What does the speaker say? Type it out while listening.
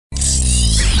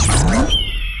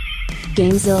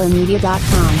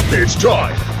GameZillaMedia.com. It's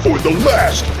time for the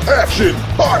Last Action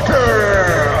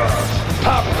Podcast!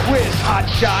 Pop quiz,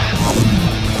 hotshot.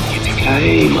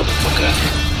 Yippee-ki-yay, motherfucker.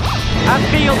 I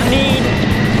feel the need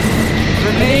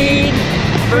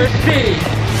for speed.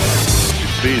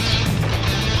 Speeds,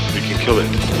 we can kill it.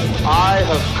 I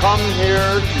have come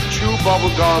here to chew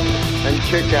bubblegum and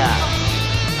kick ass.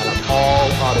 And I'm all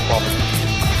out of bubblegum.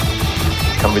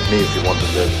 Come with me if you want to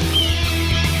live.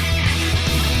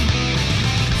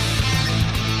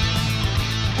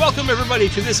 Welcome, everybody,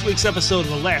 to this week's episode of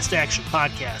the Last Action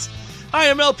Podcast. I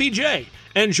am LPJ,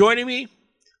 and joining me,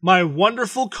 my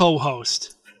wonderful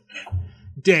co-host,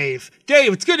 Dave.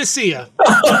 Dave, it's good to see you.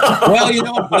 Well,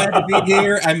 I'm glad to be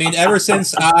here. I mean, ever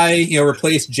since I,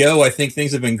 replaced Joe, I think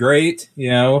things have been great, Do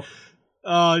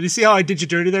you see how I did you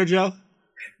dirty there, Joe?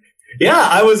 Yeah,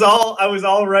 I was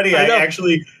all ready. I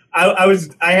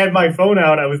had my phone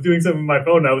out. I was doing something with my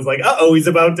phone. And I was like, "Uh-oh, he's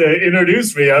about to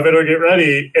introduce me. I better get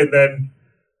ready." And then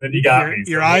you got me.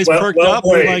 Your eyes perked up.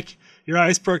 You're like, your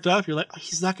eyes perked up. You're like, oh,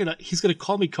 he's gonna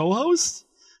call me co-host.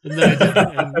 And then I did,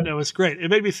 and it was great. It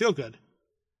made me feel good.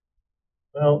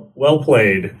 Well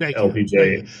played, Thank LPJ.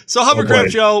 you. So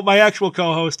Hovercraft Joe, my actual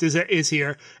co-host, is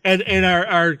here, and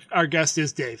our guest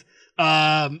is Dave.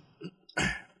 Guys,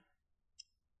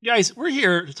 we're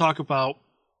here to talk about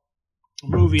a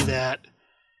movie that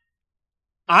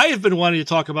I have been wanting to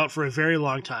talk about for a very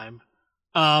long time.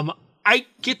 I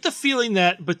get the feeling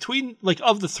that between,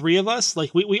 of the three of us,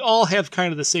 we all have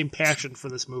kind of the same passion for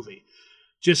this movie.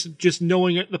 Just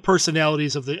knowing the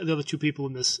personalities of the other two people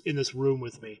in this room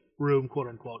with me, quote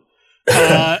unquote.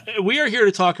 We are here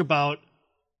to talk about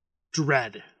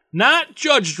Dredd, not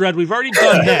Judge Dredd. We've already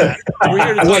done that. We're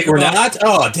here to talk we're not.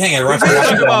 Oh, dang it! We're here to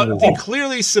talk about the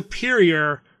clearly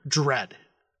superior Dredd.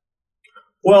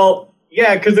 Well,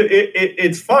 yeah, because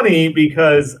it's funny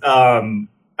because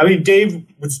Dave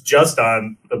was just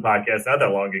on the podcast not that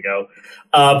long ago,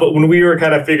 but when we were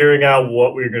kind of figuring out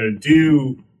what we were going to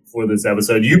do for this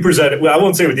episode, you presented, well, I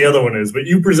won't say what the other one is, but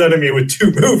you presented me with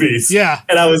two movies. Yeah.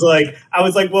 And I was like,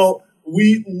 well,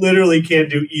 we literally can't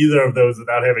do either of those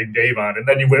without having Dave on. And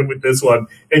then you went with this one.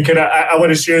 And I want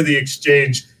to share the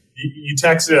exchange. You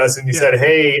texted us and you said,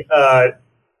 hey,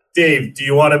 Dave, do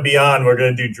you want to be on? We're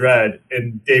going to do Dredd.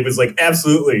 And Dave was like,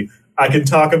 absolutely. I can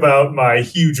talk about my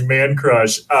huge man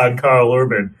crush on Karl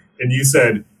Urban. And you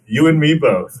said, you and me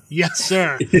both. Yes,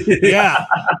 sir. Yeah.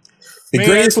 The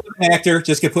greatest actor,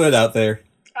 just get put it out there.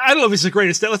 I don't know if he's the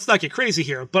greatest. Let's not get crazy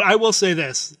here. But I will say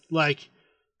this.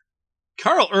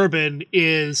 Karl Urban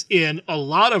is in a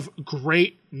lot of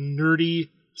great, nerdy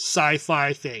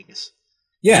sci-fi things.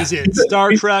 Yeah. He's in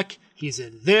Star Trek. He's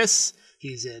in this.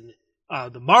 He's in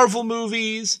the Marvel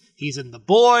movies. He's in The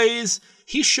Boys.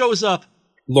 He shows up.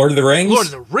 Lord of the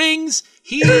Rings.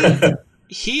 He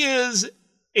is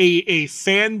a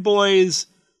fanboy's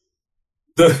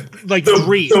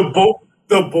dream.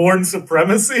 The Bourne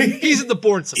Supremacy. He's in the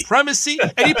Bourne Supremacy,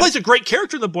 and he plays a great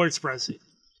character in the Bourne Supremacy.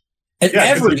 And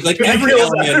every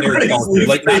element in there,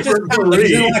 not just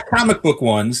comic book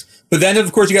ones, but then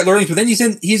of course you got Lord of the Rings. But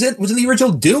then was in the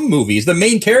original Doom movie. He's the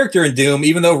main character in Doom,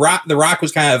 even though The Rock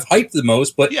was kind of hyped the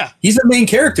most. But he's the main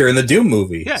character in the Doom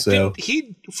movie. Yeah, so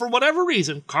he for whatever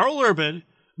reason, Karl Urban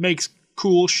makes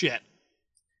cool shit.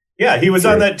 Yeah, he was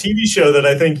on that TV show that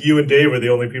I think you and Dave were the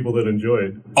only people that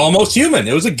enjoyed. Almost Human.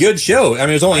 It was a good show. I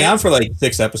mean, it was only on for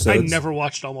 6 episodes. I never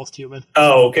watched Almost Human.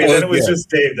 Oh, okay. Then it was just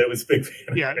Dave that was a big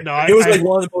fan. Yeah, no, it was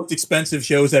one of the most expensive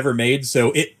shows ever made.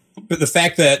 So but the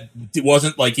fact that it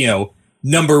wasn't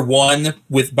number one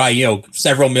by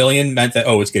several million meant that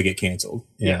it's gonna get canceled.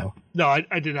 You know? No,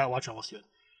 I did not watch Almost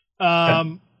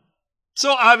Human.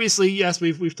 So obviously, yes,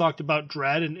 we've talked about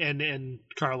Dredd and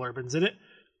Karl Urban's in it.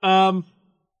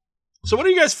 So what are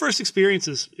you guys' first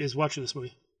experiences is watching this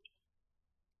movie?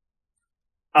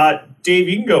 Dave,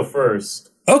 you can go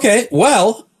first. Okay,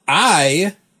 well,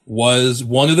 I was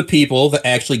one of the people that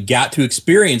actually got to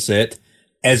experience it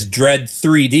as Dredd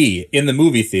 3D in the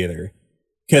movie theater.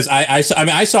 Because I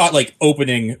saw it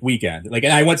opening weekend. And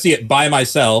I went to see it by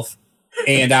myself,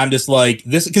 and I'm just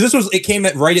this, because it came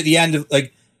right at the end of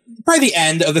probably the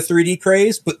end of the 3D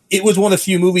craze, but it was one of the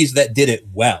few movies that did it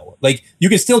well. You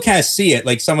can still kind of see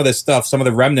it, some of the stuff, some of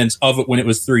the remnants of it when it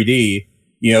was 3D,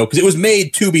 because it was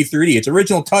made to be 3D. Its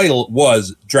original title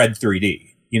was Dredd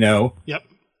 3D, Yep.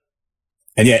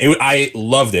 And yeah, I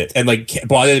loved it, and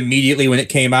bought it immediately when it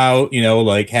came out,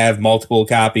 have multiple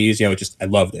copies, I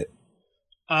loved it.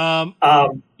 You want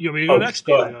me to go next?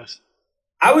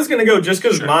 I was going to go just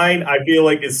because mine, I feel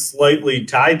is slightly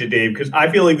tied to Dave, because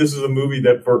I feel this is a movie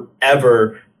that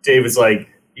forever Dave is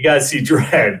you got to see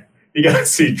Dredd. You got to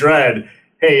see Dredd.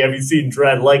 hey, have you seen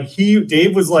Dredd? Like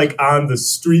Dave was like on the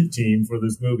street team for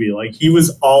this movie. Like he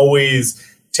was always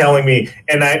telling me,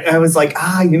 and I was like,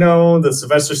 the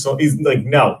Sylvester Stallone. He's like,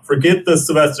 no, forget the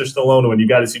Sylvester Stallone one. You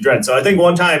got to see Dredd. So I think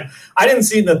one time I didn't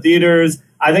see it in the theaters.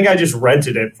 I think I just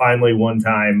rented it finally one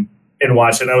time and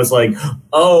watched it. And I was like,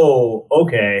 oh,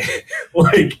 okay.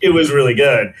 Like it was really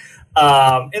good.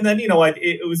 And then,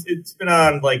 it's been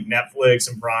on like Netflix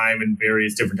and Prime and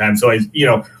various different times. So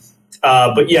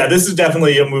but yeah, this is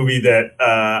definitely a movie that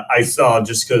I saw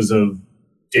just because of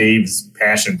Dave's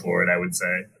passion for it, I would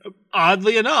say.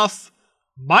 Oddly enough,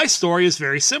 my story is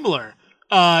very similar.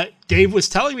 Dave was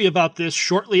telling me about this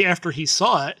shortly after he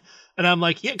saw it. And I'm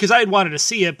like, yeah, because I had wanted to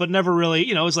see it, but never really,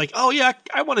 it was like, oh yeah,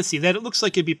 I want to see that. It looks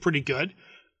like it'd be pretty good.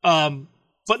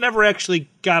 But never actually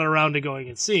got around to going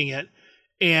and seeing it.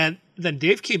 And then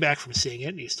Dave came back from seeing it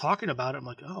and he's talking about it. I'm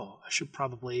like, oh, I should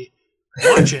probably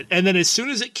watch it. And then as soon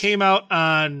as it came out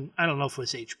on, I don't know if it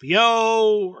was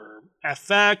HBO or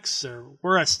FX or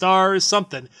We're at Stars,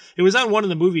 something. It was on one of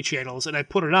the movie channels, and I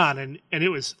put it on, and it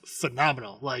was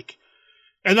phenomenal. Like,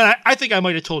 and then I think I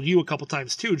might have told you a couple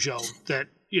times too, Joe, that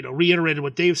reiterated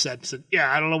what Dave said. Said,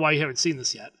 yeah, I don't know why you haven't seen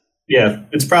this yet. Yeah,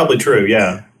 it's probably true.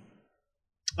 Yeah.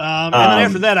 And then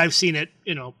after that, I've seen it,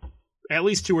 at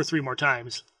least 2 or 3 more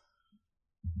times.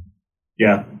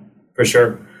 Yeah, for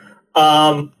sure.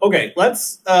 Okay,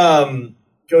 let's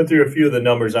go through a few of the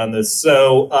numbers on this.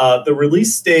 So the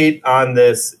release date on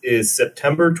this is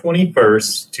September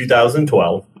 21st,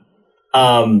 2012.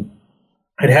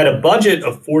 It had a budget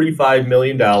of $45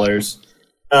 million.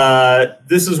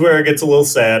 This is where it gets a little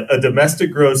sad. A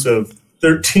domestic gross of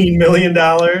 $13 million.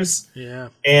 Yeah.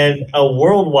 And a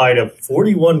worldwide of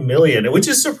 $41 million, which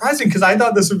is surprising because I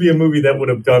thought this would be a movie that would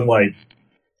have done like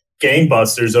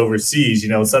gangbusters overseas.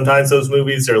 Sometimes those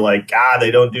movies are like, they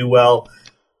don't do well.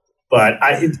 But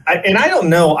I don't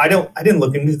know. I didn't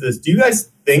look into this. Do you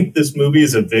guys think this movie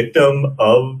is a victim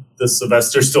of the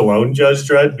Sylvester Stallone Judge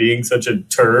Dredd being such a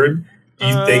turd? Do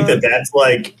you think that that's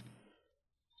like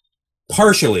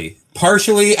partially?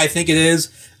 I think it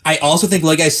is. I also think,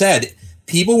 like I said,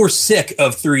 people were sick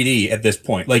of 3D at this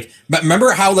point. Like,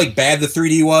 remember how like bad the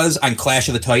 3D was on Clash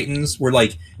of the Titans, where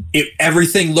like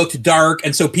everything looked dark,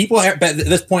 and so people at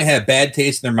this point had a bad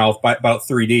taste in their mouth about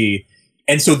 3D.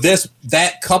 And so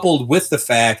that coupled with the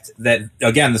fact that,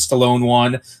 again, the Stallone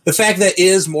one, the fact that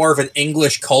is more of an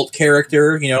English cult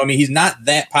character, he's not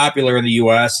that popular in the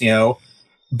US,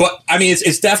 but I mean,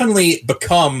 it's definitely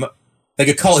become like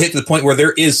a cult hit to the point where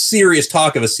there is serious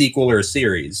talk of a sequel or a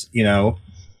series, Yeah.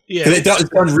 It's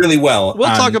done really well.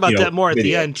 We'll talk about that more at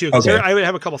the end too, because I would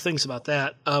have a couple things about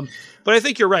that. But I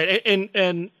think you're right.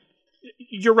 And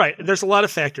you're right. There's a lot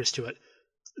of factors to it.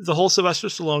 The whole Sylvester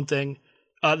Stallone thing.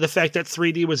 The fact that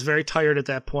 3D was very tired at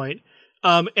that point.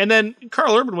 And then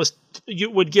Carl Urban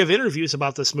would give interviews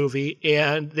about this movie,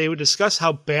 and they would discuss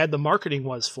how bad the marketing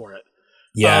was for it.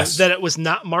 Yes. That it was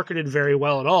not marketed very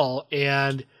well at all.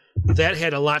 And that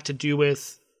had a lot to do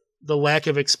with the lack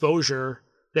of exposure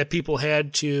that people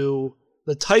had to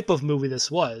the type of movie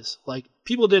this was. Like,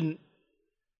 people didn't,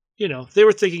 they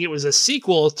were thinking it was a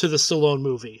sequel to the Stallone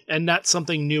movie and not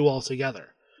something new altogether.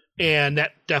 And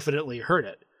that definitely hurt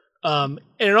it. And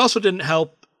it also didn't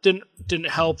help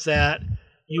that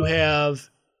you have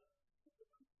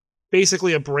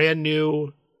basically a brand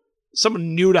new,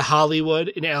 someone new to Hollywood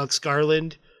in Alex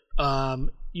Garland.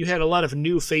 You had a lot of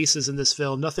new faces in this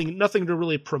film, nothing to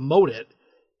really promote it,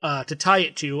 to tie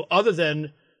it to, other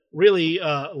than really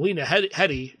Lena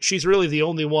Headey. She's really the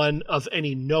only one of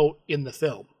any note in the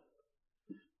film,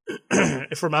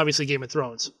 from obviously Game of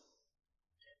Thrones.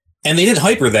 And they didn't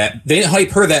hype her that. They didn't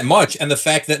hype her that much, and the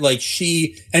fact that like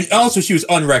she was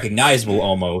unrecognizable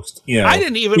almost. I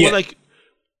didn't even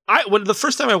when the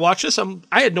first time I watched this,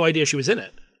 I had no idea she was in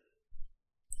it.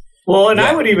 Well, and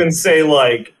I would even say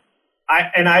like,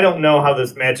 I don't know how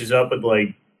this matches up with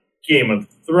like Game of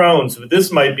Thrones, but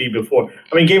this might be before.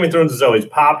 I mean, Game of Thrones is always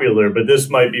popular, but this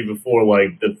might be before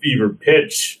like the fever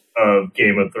pitch of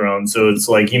Game of Thrones. So it's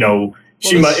like, she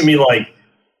might. I mean, like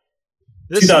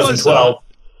 2012.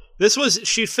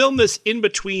 She filmed this in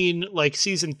between like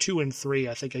season 2 and 3,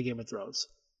 I think, of Game of Thrones.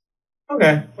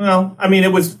 Okay. Well, I mean,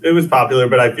 it was popular,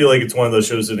 but I feel like it's one of those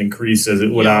shows that increased as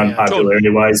it went on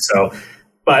popularity-wise. So,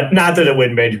 but not that it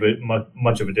would make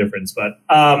much of a difference. But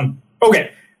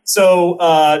okay. So,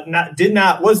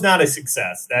 was not a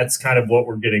success. That's kind of what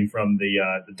we're getting from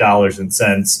the dollars and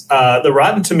cents. The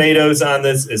Rotten Tomatoes on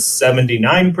this is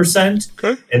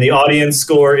 79%, and the audience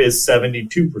score is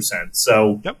 72%.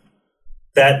 So. Yep.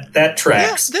 That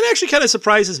tracks. Yeah, that actually kind of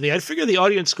surprises me. I'd figure the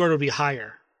audience score would be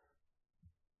higher.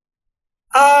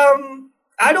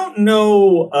 I don't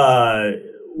know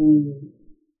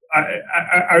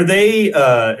are they?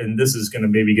 And this is going to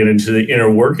maybe get into the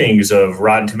inner workings of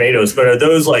Rotten Tomatoes, but are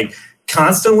those like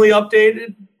constantly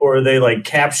updated, or are they like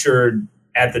captured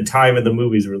at the time of the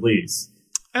movie's release?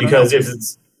 Because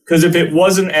if it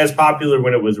wasn't as popular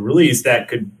when it was released, that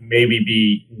could maybe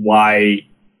be why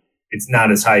it's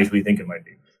not as high as we think it might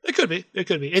be. It could be. It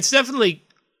could be. It's definitely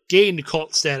gained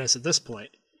cult status at this point.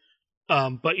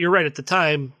 But you're right. At the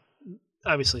time,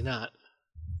 obviously not.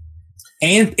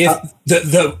 And if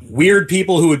the weird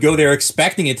people who would go there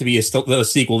expecting it to be a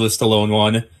sequel to the Stallone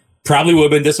one probably would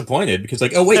have been disappointed because,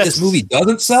 like, oh wait, this movie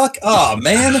doesn't suck. Oh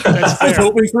man, I was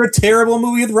hoping for a terrible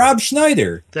movie with Rob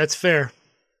Schneider. That's fair.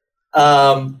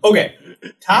 Okay,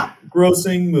 top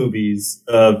grossing movies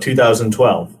of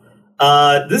 2012.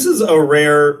 This is a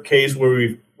rare case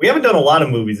where we haven't done a lot of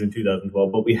movies in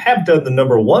 2012, but we have done the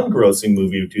number one grossing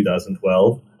movie of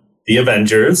 2012, The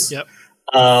Avengers. Yep.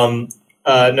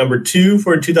 Number two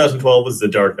for 2012 was The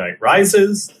Dark Knight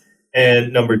Rises.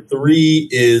 And number three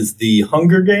is The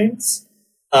Hunger Games.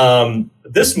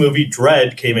 This movie,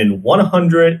 Dread, came in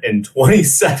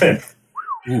 127th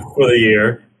for the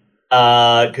year.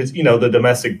 Because, the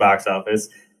domestic box office.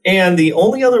 And the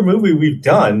only other movie we've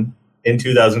done in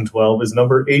 2012 is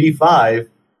number 85,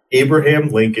 Abraham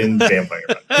Lincoln Vampire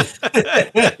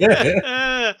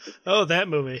Hunter. Oh, that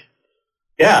movie.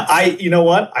 Yeah, you know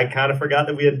what? I kind of forgot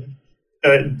that we had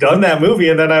done that movie,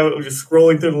 and then I was just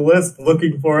scrolling through the list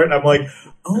looking for it, and I'm like,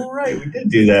 oh, right, we did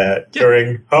do that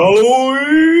during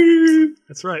Halloween.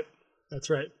 That's right.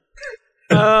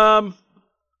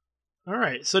 All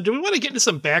right, so do we want to get into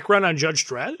some background on Judge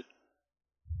Dredd?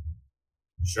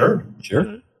 Sure.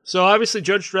 So obviously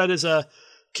Judge Dredd is a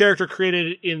character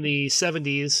created in the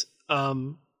 70s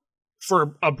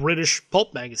for a British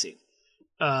pulp magazine.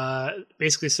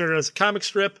 Basically started as a comic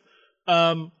strip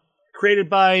created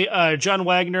by John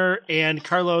Wagner and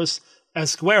Carlos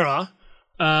Ezquerra.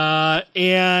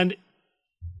 And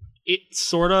it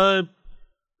sort of,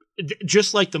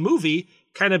 just like the movie,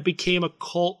 kind of became a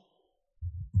cult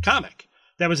comic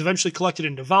that was eventually collected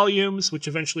into volumes, which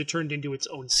eventually turned into its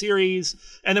own series,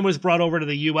 and then was brought over to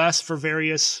the U.S. for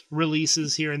various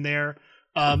releases here and there.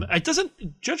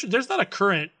 There's not a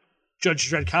current Judge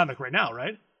Dredd comic right now,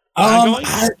 right?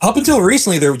 Up until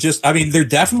recently, there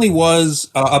definitely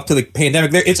was up to the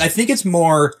pandemic. I think it's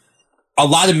more a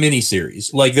lot of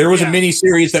miniseries. Like there was a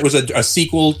miniseries that was a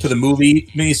sequel to the movie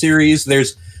miniseries.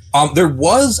 There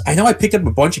was, I know I picked up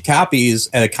a bunch of copies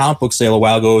at a comic book sale a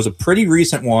while ago. It was a pretty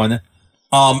recent one.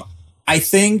 I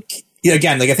think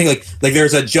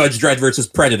there's a Judge Dredd versus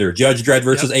Predator, Judge Dredd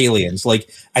versus Aliens. Like,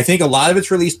 I think a lot of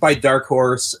it's released by Dark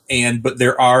Horse, but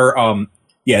there are,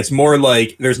 it's more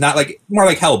like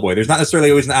Hellboy. There's not necessarily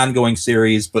always an ongoing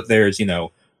series, but there's,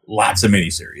 lots of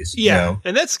miniseries. Yeah.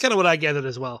 And that's kind of what I gathered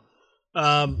as well.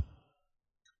 And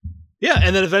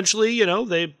then eventually,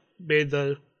 they made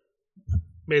the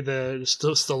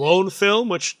Stallone film,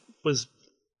 which was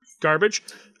garbage.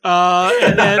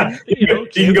 And then you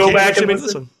can go back and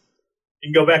listen.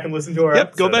 You can go back and listen to our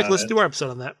episode. Go back and listen to our episode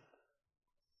on that.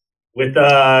 With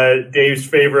Dave's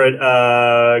favorite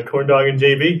corn dog and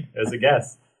JB as a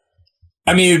guest.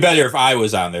 I mean, it'd be better if I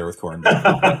was on there with corn dog.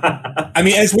 I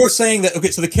mean, it's worth saying that,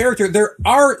 okay, so the character, there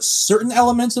are certain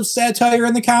elements of satire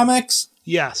in the comics.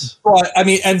 Yes. But, I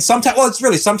mean, and sometimes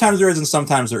there is and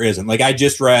sometimes there isn't. Like, I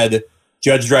just read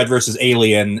Judge Dredd versus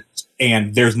Alien,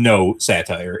 and there's no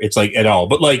satire. It's like at all.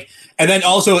 But like, and then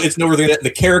also it's noteworthy that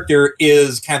the character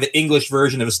is kind of the English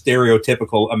version of a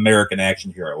stereotypical American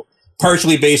action hero,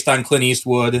 partially based on Clint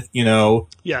Eastwood,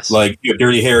 yes, like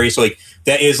Dirty Harry. So like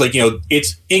that is like,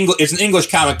 it's an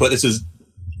English comic, but this is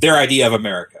their idea of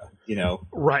America,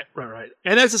 Right.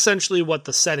 And that's essentially what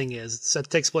the setting is. It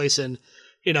takes place in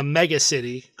a mega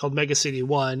city called Mega City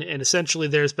 1, and essentially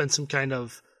there's been some kind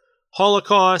of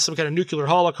Holocaust, some kind of nuclear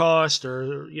Holocaust,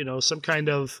 or some kind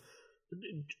of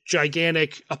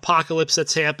gigantic apocalypse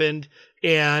that's happened,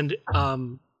 and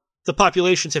the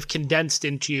populations have condensed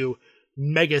into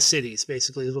mega cities,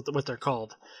 basically is what they're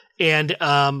called. And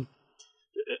how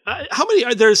many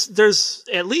are there's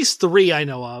at least 3 I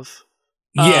know of.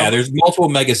 There's multiple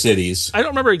mega cities. I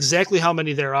don't remember exactly how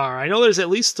many there are. I know there's at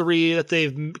least 3 that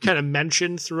they've kind of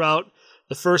mentioned throughout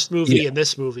the first movie and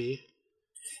this movie.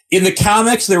 In the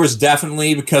comics, there was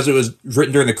definitely, because it was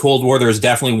written during the Cold War, there was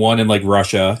definitely one in like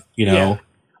Russia,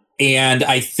 and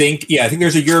I think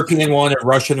there's a European one, a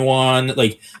Russian one,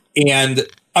 and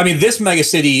I mean, this mega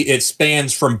city, it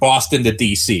spans from Boston to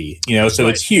DC, so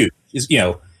It's huge.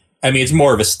 It's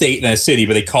more of a state than a city,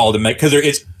 but they call it because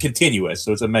it's continuous,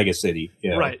 so it's a mega city.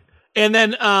 Right. And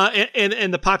then,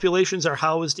 and the populations are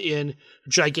housed in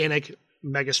gigantic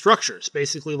mega structures,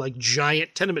 basically like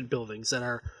giant tenement buildings that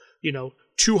are,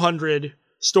 200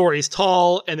 stories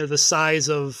tall, and they're the size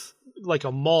of like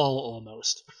a mall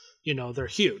almost. They're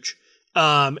huge.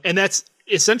 And that's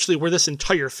essentially where this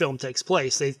entire film takes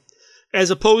place. They,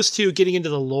 as opposed to getting into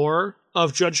the lore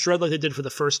of Judge Dredd like they did for the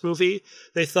first movie,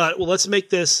 they thought, well, let's make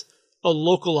this a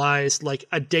localized, like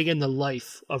a day in the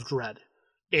life of Dredd.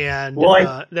 And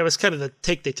that was kind of the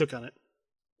take they took on it.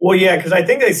 Well, yeah, because I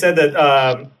think they said that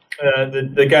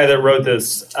the guy that wrote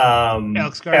this,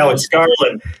 Alex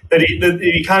Garland, that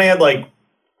he kind of had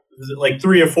like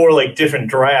 3 or 4 like different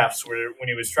drafts when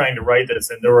he was trying to write this,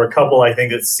 and there were a couple I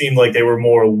think that seemed like they were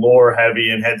more lore heavy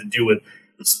and had to do with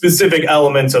specific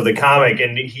elements of the comic,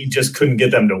 and he just couldn't get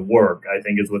them to work. I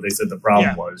think is what they said the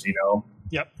problem was.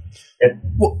 Yep.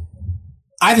 Well,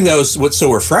 I think that was what's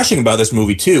so refreshing about this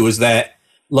movie too, is that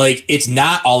like it's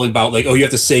not all about like, oh, you have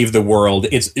to save the world.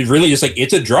 It's really just like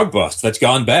it's a drug bust that's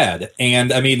gone bad, and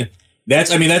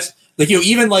that's like,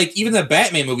 even the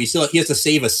Batman movie, still he has to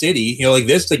save a city. Like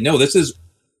this, like no, this is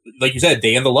like you said,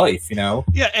 day in the life.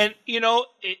 Yeah, and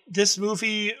this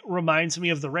movie reminds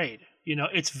me of The Raid.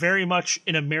 It's very much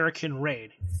an American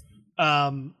raid,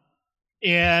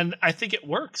 and I think it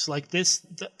works. Like this,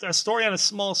 a story on a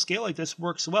small scale like this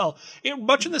works well,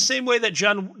 much in the same way that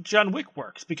John Wick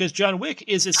works, because John Wick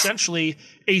is essentially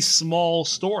a small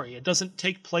story. It doesn't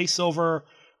take place over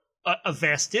a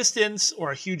vast distance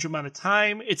or a huge amount of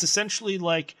time. It's essentially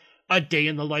like a day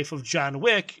in the life of John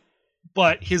Wick,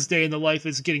 but his day in the life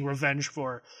is getting revenge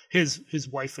for his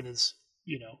wife and his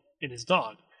and his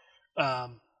dog.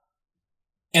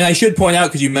 And I should point out,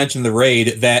 because you mentioned The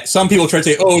Raid, that some people try to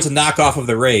say, oh, it's a knockoff of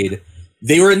The Raid.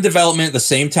 They were in development at the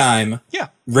same time. Yeah.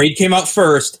 Raid came out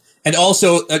first. And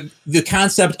also, the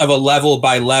concept of a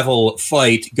level-by-level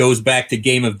fight goes back to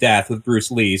Game of Death with Bruce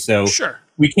Lee. So sure,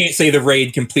 we can't say The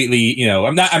Raid completely,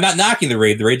 I'm not knocking The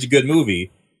Raid. The Raid's a good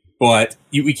movie. But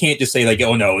we can't just say, like,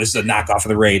 oh, no, this is a knockoff of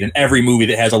The Raid. And every movie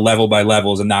that has a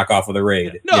level-by-level is a knockoff of The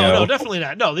Raid. No, definitely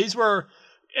not. No, these were...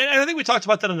 And I think we talked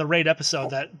about that in the Raid episode,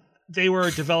 that they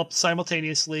were developed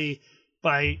simultaneously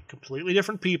by completely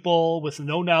different people with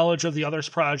no knowledge of the other's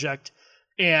project.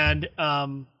 And,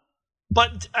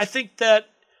 but I think that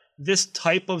this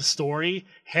type of story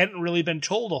hadn't really been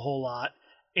told a whole lot.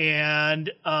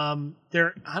 And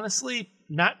they're honestly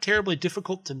not terribly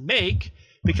difficult to make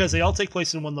because they all take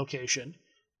place in one location.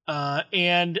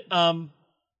 And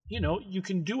you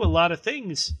can do a lot of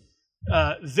things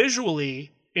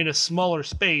visually in a smaller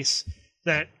space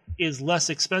that is less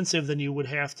expensive than you would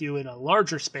have to in a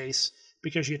larger space,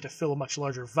 because you have to fill a much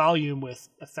larger volume with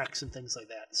effects and things like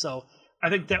that. So I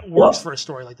think that works for a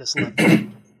story like this.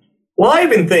 Well, I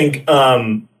even think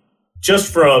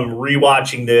just from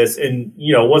rewatching this, and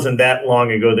it wasn't that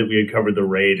long ago that we had covered The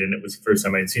Raid, and it was the first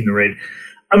time I had seen The Raid.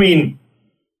 I mean,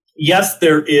 yes,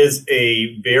 there is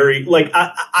a very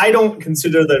I don't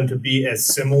consider them to be as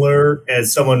similar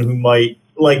as someone who might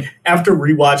after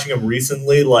rewatching them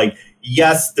recently.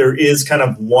 Yes, there is kind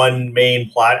of one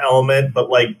main plot element, but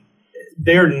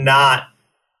they're not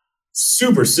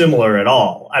super similar at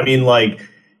all. I mean, I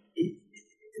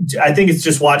think it's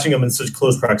just watching them in such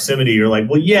close proximity. You're like,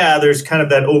 well, yeah, there's kind of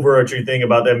that overarching thing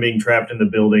about them being trapped in the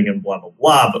building and blah, blah,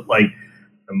 blah. But the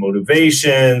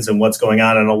motivations and what's going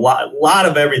on and a lot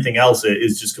of everything else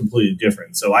is just completely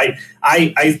different. So I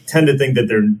tend to think that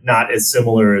they're not as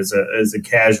similar as a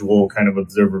casual kind of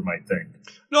observer might think.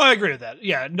 No, I agree with that.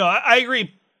 Yeah, no, I agree.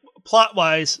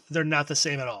 Plot-wise, they're not the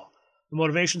same at all. The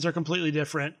motivations are completely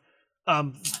different.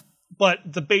 But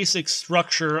the basic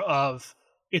structure of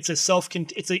it's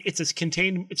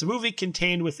a movie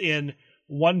contained within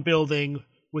one building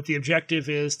with the objective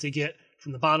is to get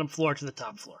from the bottom floor to the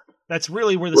top floor. That's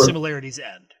really where the similarities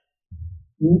end.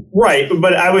 Right,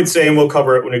 but I would say, and we'll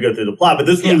cover it when we go through the plot, but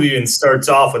this movie even starts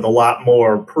off with a lot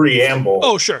more preamble.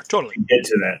 Oh, sure, totally. To get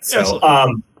to that.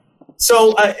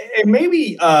 So, and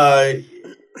maybe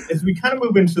as we kind of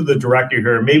move into the director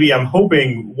here, maybe I'm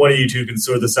hoping one of you two can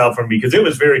sort this out for me, because it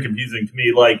was very confusing to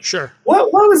me. Sure,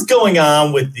 what was going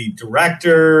on with the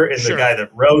director and the guy that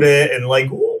wrote it, and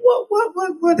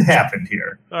what happened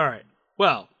here? All right.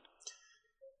 Well,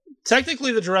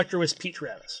 technically, the director was Pete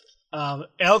Travis.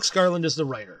 Alex Garland is the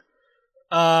writer.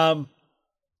 By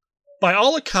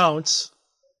all accounts,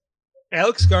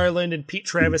 Alex Garland and Pete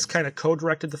Travis kind of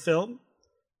co-directed the film.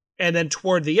 And then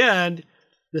toward the end,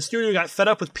 the studio got fed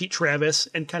up with Pete Travis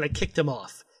and kind of kicked him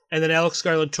off. And then Alex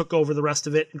Garland took over the rest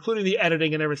of it, including the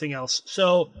editing and everything else.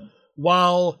 So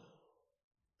while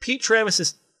Pete Travis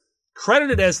is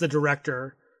credited as the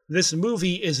director, this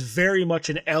movie is very much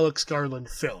an Alex Garland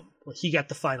film. He got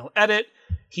the final edit.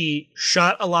 He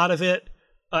shot a lot of it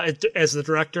as the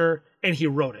director, and he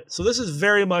wrote it. So this is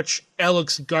very much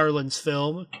Alex Garland's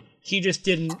film. He just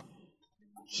didn't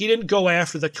go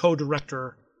after the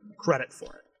co-director credit for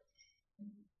it.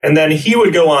 And then he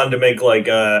would go on to make like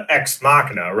Ex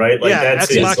Machina, right? Like that's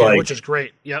Ex his, Machina, like, which is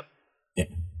great. Yep. Yeah.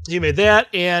 He made that,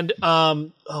 and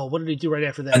what did he do right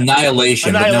after that?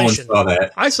 Annihilation. But no one saw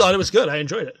that. I saw it. It was good. I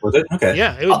enjoyed it. Was it? Okay.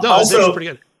 Yeah, it was. No, Also, it was pretty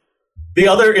good. The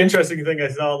other interesting thing I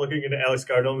saw looking into Alex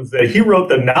Garland is that he wrote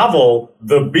the novel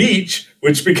The Beach,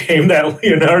 which became that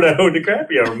Leonardo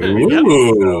DiCaprio movie.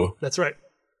 Ooh. That's right.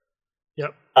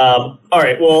 Yep. All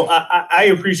right. Well, I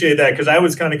appreciate that because I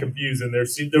was kind of confused, and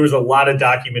there was a lot of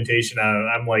documentation on it.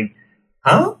 I'm like,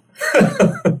 huh?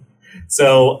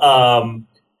 So,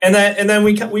 and then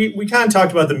we kind of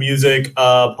talked about the music.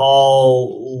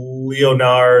 Paul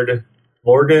Leonard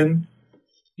Morgan.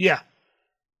 Yeah.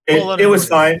 It was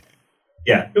fine.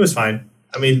 Yeah, it was fine.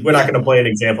 I mean, we're not going to play an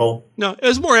example. No, it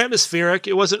was more atmospheric.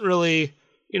 It wasn't really,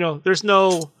 there's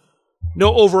no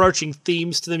overarching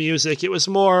themes to the music. It was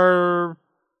more,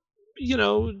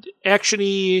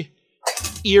 actiony,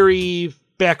 eerie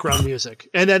background music,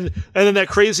 and then that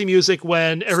crazy music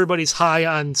when everybody's high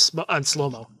on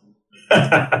slow-mo.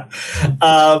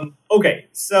 Okay,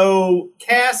 so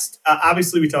cast.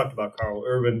 Obviously, we talked about Carl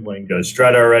Urban playing Judge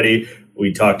Dredd already.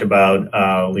 We talked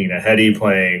about Lena Headey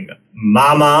playing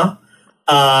Mama.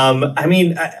 I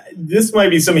mean, this might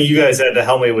be something you guys had to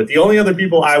help me with. The only other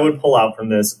people I would pull out from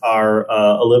this are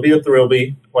Olivia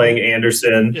Thirlby playing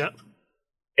Anderson. Yeah.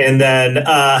 And then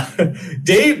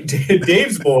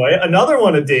Dave's boy, another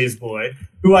one of Dave's boy,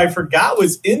 who I forgot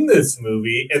was in this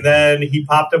movie, and then he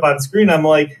popped up on screen. I'm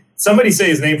like, somebody say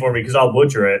his name for me because I'll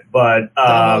butcher it. But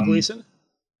Domhnall Gleeson?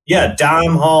 Yeah,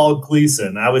 Domhnall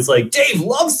Gleeson. I was like, Dave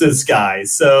loves this guy,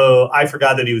 so I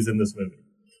forgot that he was in this movie.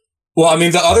 Well, I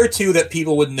mean, the other two that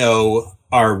people would know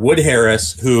are Wood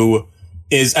Harris, who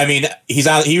is, I mean, he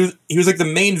was like the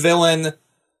main villain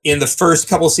in the first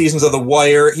couple seasons of The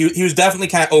Wire. He was definitely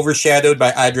kind of overshadowed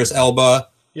by Idris Elba.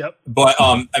 Yep. But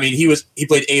I mean, he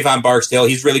played Avon Barksdale.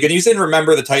 He's really good. He's in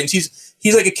Remember the Titans.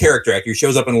 He's like a character actor. He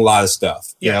shows up in a lot of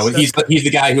stuff. Yes, and he's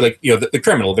the guy who, like, the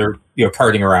criminal they're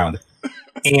carting around.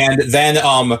 And then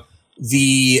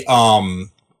the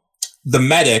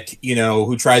medic,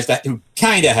 who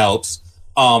kind of helps.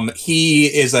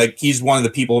 He's one of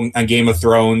the people on Game of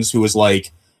Thrones who was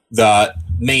like the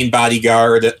main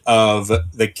bodyguard of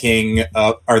the king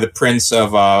or the prince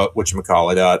of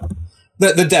whatchamacallit,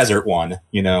 the desert one,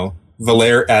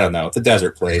 Valer. I don't know, the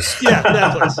desert place. Yeah,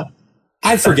 that place.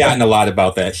 I've forgotten a lot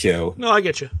about that show. No, I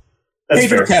get you.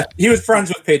 He was friends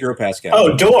with Pedro Pascal.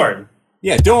 Oh, Dorne.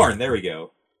 Yeah, Dorne. There we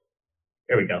go.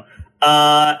 There we go.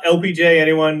 LPJ,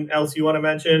 anyone else you want to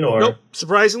mention? Or nope.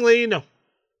 Surprisingly, no.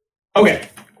 Okay,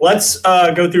 let's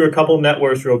go through a couple net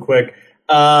worths real quick.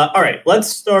 All right, let's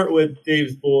start with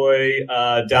Dave's boy,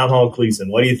 Domhnall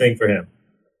Gleeson. What do you think for him?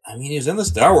 I mean, he's in the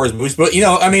Star Wars movies, but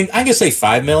I mean, I can say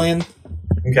 $5 million.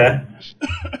 Okay.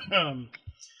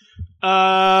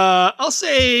 I'll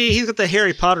say he's got the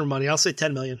Harry Potter money. I'll say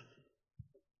 $10 million.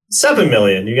 $7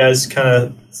 million. You guys kind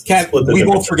of split the We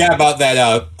difference. both forgot about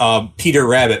that Peter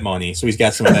Rabbit money, so he's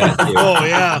got some of that too. Oh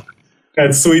yeah,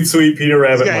 That sweet Peter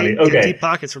Rabbit money. Got Okay. deep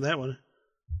pockets from that one.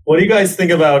 What do you guys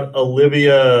think about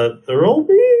Olivia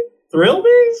Thirlby? Thirlby?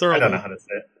 I don't know how to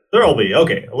say it. Thirlby.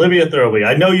 Okay, Olivia Thirlby.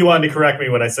 I know you wanted to correct me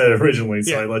when I said it originally,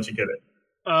 so Yeah. I let you get it.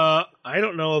 I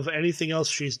don't know of anything else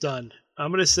she's done.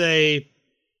 I'm gonna say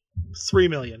 $3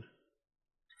 million.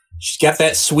 She's got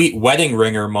that sweet wedding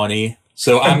ringer money,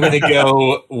 so I'm going to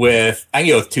go with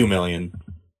 $2 million.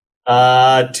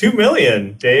 $2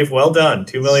 million, Dave. Well done.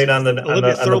 $2 million on the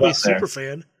Olivia Thirlby bus there. super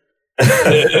fan.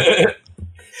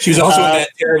 She was also in that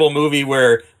terrible movie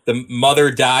where the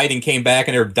mother died and came back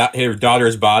in her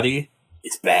daughter's body.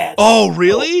 It's bad. Oh,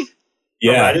 really?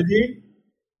 Yeah. Heredity?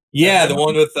 Yeah, the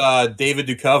one with David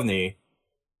Duchovny.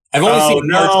 I've only seen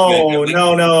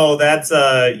No. That's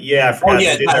I forgot. Oh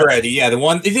yeah, not already. Yeah, the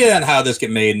one they did on How This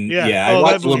Get Made. And I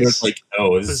watched a little bit. Like,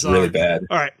 this is really bad.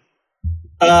 All right.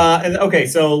 And okay,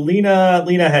 so Lena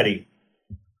Headey.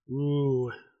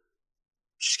 Ooh,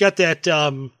 she's got that.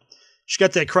 She's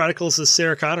got that Chronicles of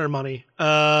Sarah Connor money.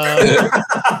 I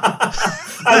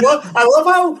love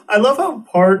how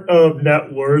part of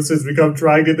net worth has become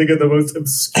trying to think of the most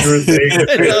obscure thing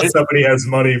that somebody has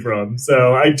money from.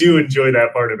 So I do enjoy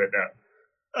that part of it now.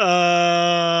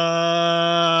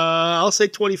 I'll say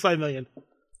 $25 million.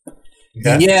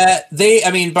 Okay. Yeah,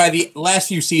 by the last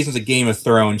few seasons of Game of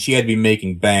Thrones, she had to be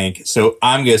making bank. So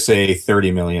I'm gonna say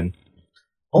 $30 million.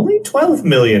 Only $12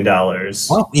 million.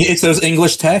 Well, it's those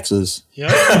English taxes. Yeah,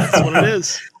 that's what it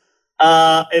is.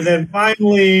 And then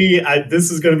finally,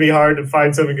 this is going to be hard to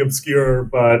find something obscure,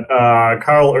 but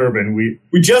Carl Urban.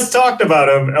 We just talked about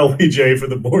him, LPJ, for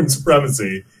the Bourne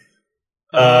Supremacy.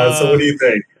 So what do you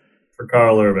think for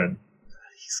Carl Urban?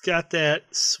 He's got that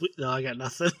sweet. No, I got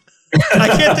nothing. I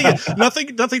can't think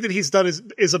of nothing that he's done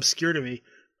is obscure to me.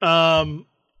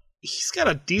 He's got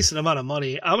a decent amount of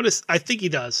money. I think he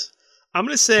does. I'm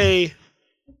gonna say.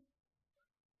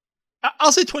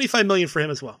 I'll say $25 million for him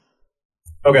as well.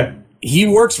 Okay. He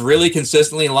works really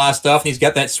consistently in a lot of stuff, and he's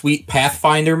got that sweet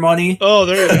Pathfinder money. Oh,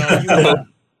 there you go.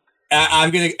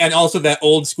 And also that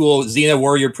old school Xena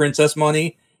Warrior Princess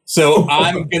money. So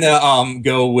I'm gonna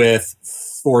go with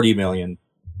 $40 million.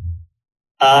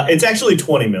 It's actually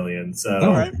 $20 million. So.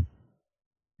 All right.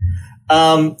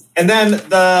 And then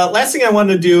the last thing I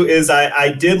wanted to do is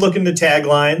I did look into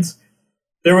taglines.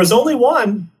 There was only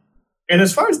one, and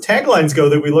as far as taglines go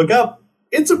that we look up,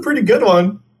 it's a pretty good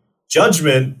one.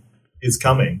 Judgment is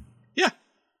coming. Yeah.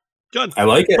 Good. I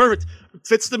like it. Perfect.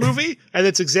 Fits the movie, and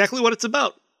it's exactly what it's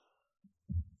about.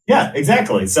 Yeah,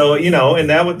 exactly. So, and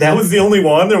that was the only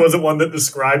one. There wasn't one that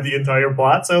described the entire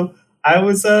plot. So I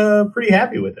was pretty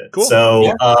happy with it. Cool. So,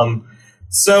 yeah.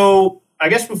 So I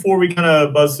guess before we kind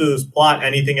of buzz through this plot,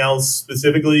 anything else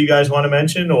specifically you guys want to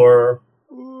mention, or?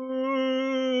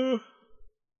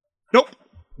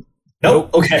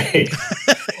 Nope. Okay.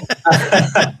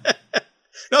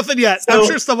 Nothing yet. So, I'm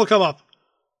sure stuff will come up.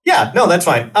 Yeah, no, that's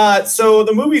fine. So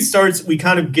the movie starts, we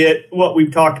kind of get what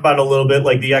we've talked about a little bit,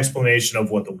 like the explanation of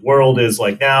what the world is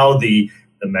like now, the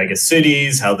mega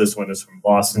cities, how this one is from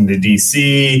Boston to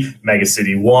DC. Mega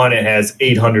City 1, it has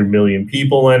 800 million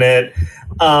people in it.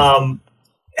 I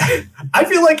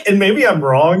feel like, and maybe I'm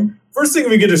wrong, first thing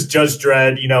we get is Judge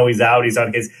Dredd. He's out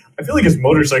of case. I feel like his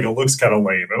motorcycle looks kind of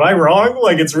lame. Am I wrong?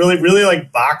 Like, it's really, really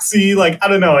like boxy. Like, I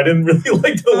don't know. I didn't really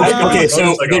like the look of his so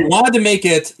motorcycle. they wanted to make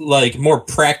it like more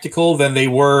practical than they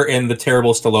were in the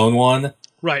terrible Stallone one.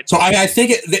 Right. So I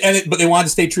think but they wanted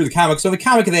to stay true to the comic. So in the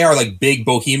comic, they are like big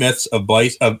behemoths of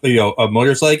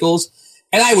motorcycles.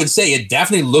 And I would say it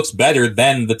definitely looks better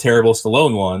than the terrible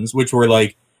Stallone ones, which were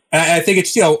like, and I think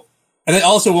it's, and then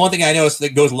also one thing I noticed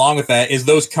that goes along with that is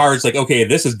those cars, like, okay,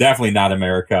 this is definitely not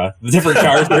America. The different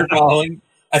cars they're following.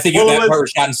 I think that part was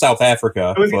shot in South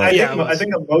Africa. I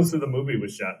think most of the movie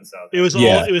was shot in South Africa.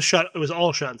 It was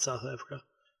all shot in South Africa.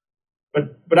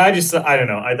 But I don't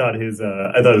know. I thought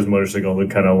his motorcycle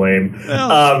looked kind of lame.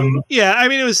 Well, yeah, I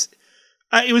mean it was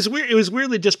weird. It was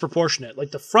weirdly disproportionate.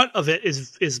 Like the front of it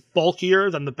is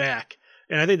bulkier than the back,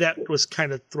 and I think that was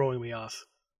kind of throwing me off.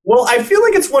 Well, I feel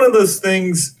like it's one of those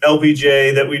things,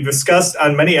 LBJ, that we've discussed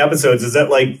on many episodes, is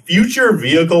that like future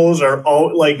vehicles are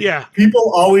all like,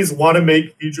 people always want to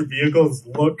make future vehicles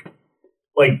look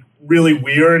like really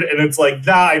weird, and it's like,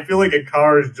 I feel like a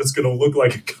car is just going to look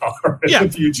like a car in the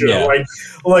future. Yeah.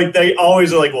 Like they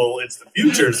always are like, well, it's the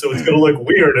future, so it's going to look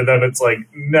weird, and then it's like,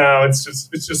 no, it's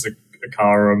just a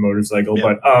car or a motorcycle.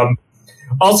 Yeah. But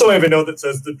also, I have a note that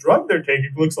says the drug they're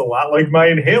taking looks a lot like my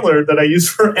inhaler that I use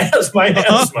for my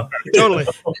asthma. Totally.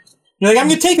 You're like, I'm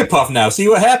going to take a puff now, see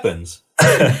what happens.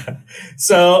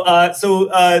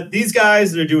 So these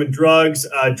guys, they're doing drugs.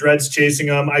 Dredd's chasing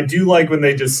them. I do like when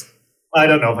they just, I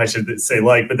don't know if I should say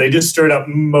but they just straight up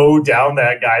mow down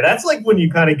that guy. That's like when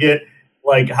you kind of get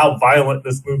like how violent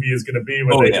this movie is going to be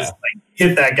when just like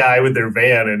hit that guy with their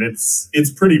van, and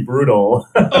it's pretty brutal.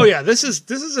 Oh yeah, this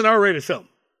is an R-rated film.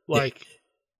 Like.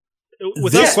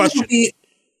 Without question,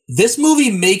 this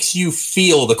movie makes you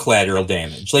feel the collateral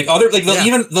damage. Like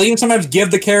they'll even sometimes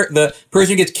give the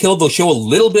person who gets killed, they'll show a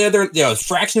little bit of their a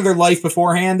fraction of their life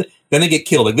beforehand, then they get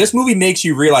killed. Like this movie makes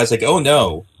you realize, like, oh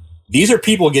no, these are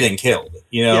people getting killed.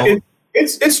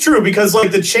 It's true, because like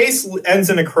the chase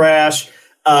ends in a crash.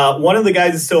 One of the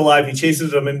guys is still alive. He chases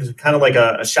them into kind of like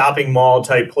a shopping mall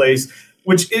type place.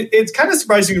 Which it's kind of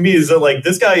surprising to me is that like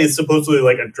this guy is supposedly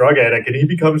like a drug addict, and he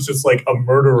becomes just like a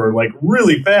murderer like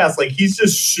really fast. Like he's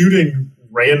just shooting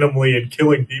randomly and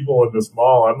killing people in this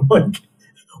mall. I'm like,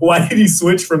 why did he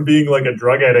switch from being like a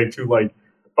drug addict to like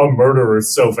a murderer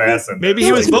so fast? And maybe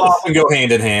he was both. Often go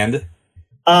hand in hand.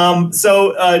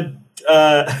 So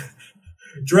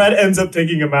Dredd ends up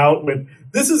taking him out with.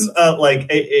 This is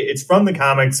it's from the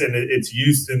comics, and it's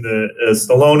used in the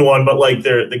Stallone one, but like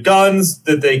the guns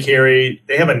that they carry,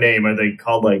 they have a name. Are they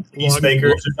called like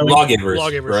peacemakers or something?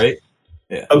 Lawgivers, right?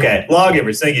 Yeah. Okay,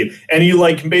 lawgivers. Thank you. And you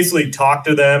like can basically talk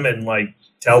to them and like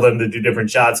tell them to do different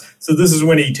shots. So this is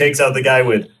when he takes out the guy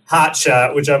with Hot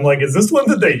Shot, which I'm like, is this one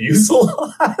that they use a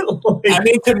lot? I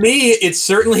mean, to me, it's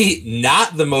certainly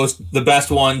not the best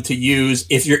one to use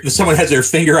if someone has their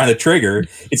finger on a trigger.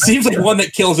 It seems like one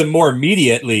that kills him more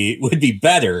immediately would be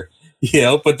better.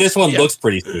 But this one Yeah. looks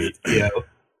pretty sweet. Yeah,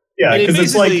 And it because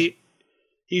it's like basically,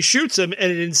 he shoots him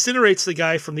and it incinerates the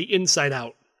guy from the inside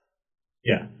out.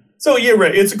 yeah. So yeah,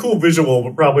 right. It's a cool visual,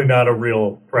 but probably not a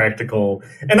real practical.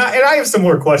 And I have some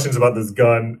more questions about this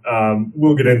gun.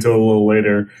 We'll get into it a little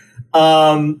later.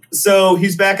 So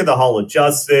he's back at the Hall of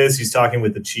Justice. He's talking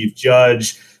with the chief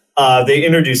judge. They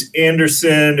introduce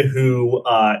Anderson, who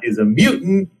is a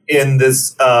mutant in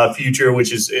this future,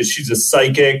 which is she's a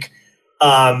psychic.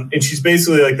 And she's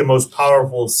basically like the most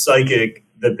powerful psychic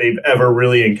that they've ever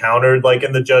really encountered, like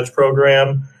in the judge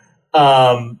program.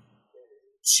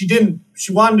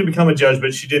 She wanted to become a judge,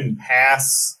 but she didn't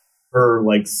pass her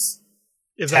like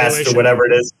test or whatever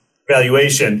it is,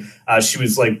 evaluation. She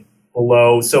was like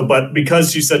below. So, but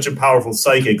because she's such a powerful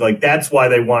psychic, like that's why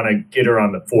they want to get her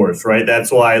on the force, right?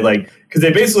 That's why, like, because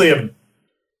they basically have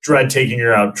Dredd taking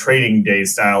her out Training Day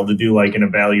style to do like an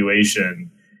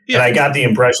evaluation. Yeah. And I got the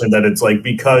impression that it's like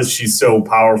because she's so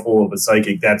powerful of a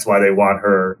psychic, that's why they want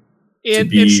her to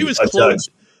be she was a close.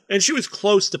 judge. And she was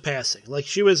close to passing. Like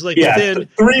she was like Yeah, within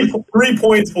 3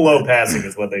 points below passing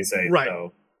is what they say. Right.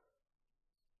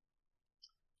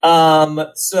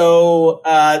 So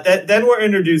then we're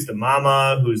introduced to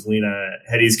Mama, who's Lena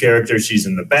Headey's character. She's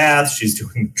in the bath. She's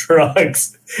doing the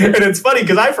drugs. And it's funny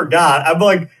because I forgot. I'm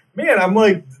like,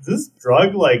 does this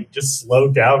drug like just slow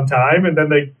down time? And then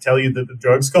they tell you that the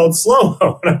drug's called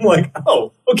slow-mo. And I'm like,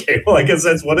 oh, okay. Well, I guess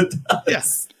that's what it does.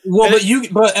 Yes. Well,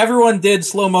 but everyone did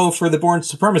slow-mo for the Born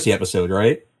Supremacy episode,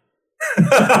 right?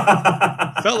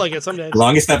 Felt like it sometimes.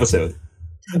 Longest episode.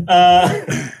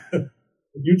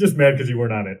 You're just mad because you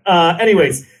weren't on it.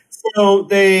 Anyways, so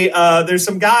there's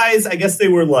some guys, I guess they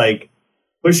were like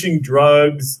pushing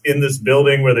drugs in this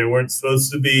building where they weren't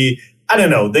supposed to be. I don't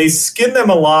know. They skin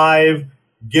them alive,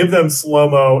 give them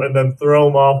slow-mo, and then throw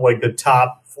them off like the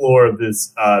top floor of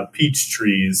this Peach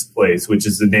Trees place, which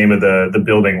is the name of the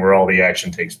building where all the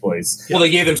action takes place. Well, they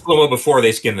gave them slow-mo before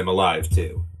they skinned them alive,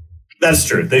 too. That's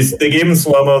true. They gave him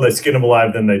slow-mo, they skinned him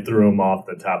alive, then they threw him off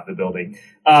the top of the building.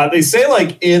 They say,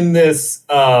 like, in this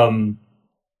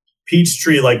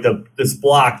Peachtree, like this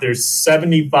block, there's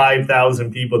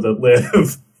 75,000 people that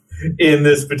live in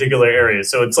this particular area.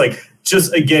 So it's like,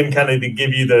 just again, kind of to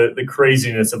give you the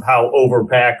craziness of how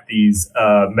overpacked these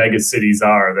mega cities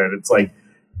are, that it's like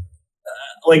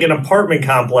an apartment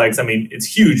complex. I mean, it's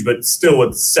huge, but still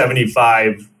with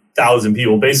 75,000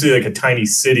 people, basically like a tiny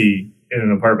city in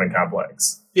an apartment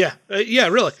complex. Yeah. Yeah,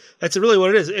 really. That's really what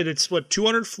it is. And it's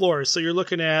 200 floors. So you're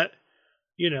looking at,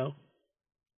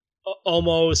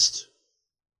 almost,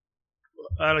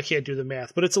 I can't do the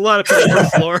math, but it's a lot of people per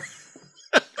floor.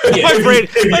 Yeah. my brain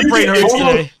hurts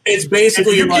today. It's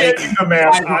basically like, the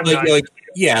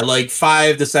math, like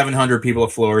 500 to 700 people a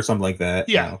floor or something like that.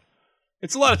 Yeah.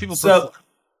 It's a lot of people per floor.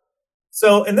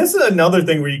 So, and this is another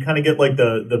thing where you kind of get like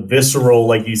the visceral,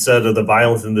 like you said, of the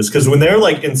violence in this. Because when they're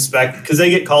like because they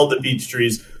get called the Peach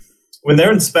Trees, when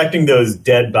they're inspecting those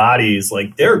dead bodies,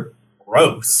 like they're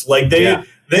gross. Like they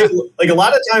like a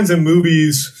lot of times in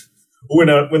movies, when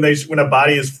a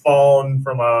body has fallen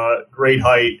from a great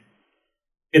height,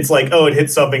 it's like, oh, it hit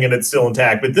something and it's still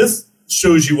intact. But this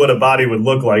shows you what a body would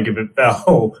look like if it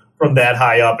fell from that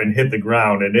high up and hit the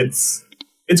ground, and it's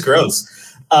gross.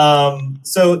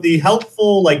 So the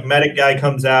helpful like medic guy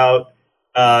comes out,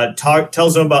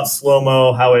 tells them about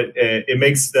slow-mo, how it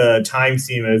makes the time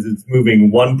seem as it's moving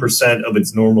 1% of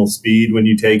its normal speed when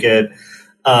you take it.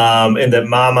 And that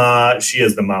Mama, she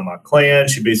has the Mama clan.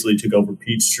 She basically took over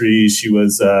Peachtree. She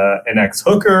was an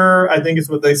ex-hooker, I think is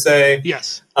what they say.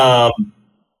 Yes.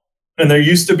 And there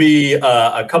used to be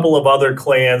a couple of other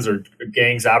clans or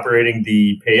gangs operating,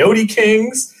 the Peyote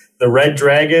Kings, the Red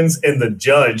Dragons, and the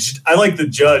Judge. I like the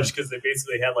Judge because they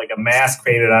basically had like a mask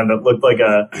painted on that looked like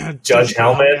a judge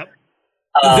helmet. Yep.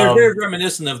 They're very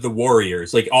reminiscent of the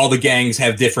Warriors. Like all the gangs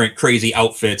have different crazy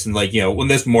outfits, and like when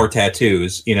there's more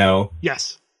tattoos,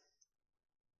 Yes.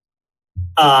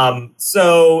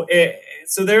 So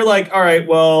they're like, all right,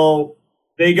 well,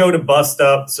 they go to bust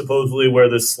up supposedly where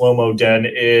the slow-mo den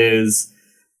is.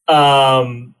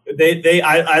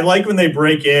 I like when they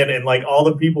break in and like all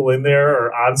the people in there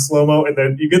are on slow-mo, and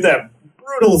then you get that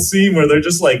brutal scene where they're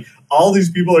just like all these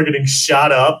people are getting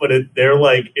shot up, but they're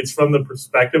like it's from the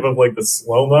perspective of like the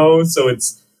slow-mo, so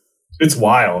it's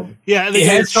wild. Yeah, and they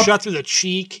get shot through the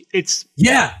cheek.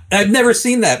 I've never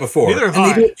seen that before. Neither have and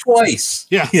I. They do it twice.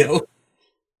 Yeah.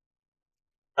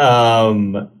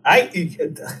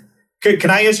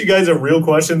 Can I ask you guys a real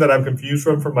question that I'm confused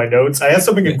from my notes? I have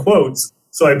something in quotes,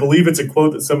 so I believe it's a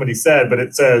quote that somebody said, but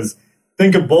it says,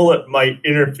 think a bullet might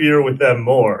interfere with them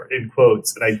more, in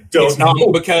quotes, and I don't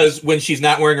know. Because when she's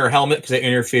not wearing her helmet, because it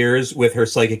interferes with her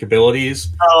psychic abilities.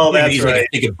 Oh, that's right. Like, I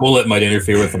think a bullet might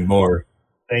interfere with them more.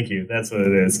 Thank you. That's what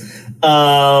it is.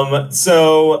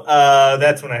 So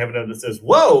that's when I have a note that says,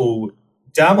 whoa,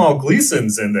 Domhnall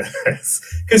Gleeson's in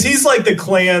this. Because he's like the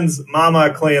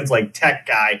Mama clan's like tech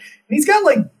guy. And he's got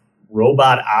like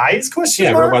robot eyes,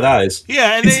 question mark? Robot eyes.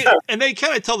 Yeah, and they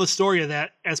kind of tell the story of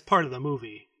that as part of the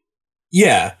movie.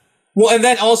 Yeah. Well, and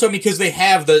then also because they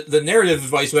have the narrative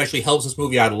advice, who actually helps this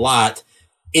movie out a lot,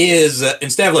 is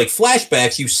instead of like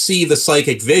flashbacks, you see the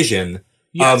psychic vision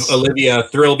of Olivia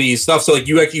Thirlby's stuff. So like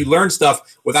you actually learn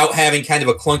stuff without having kind of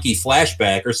a clunky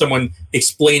flashback or someone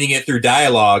explaining it through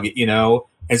dialogue, you know?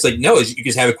 And it's like, no, you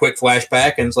just have a quick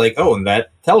flashback and it's like, oh, and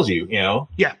that tells you, you know?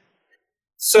 Yeah.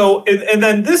 So, and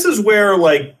then this is where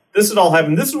like, this is all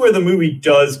happening. This is where the movie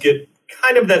does get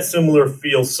kind of that similar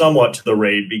feel somewhat to The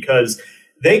Raid, because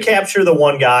they capture the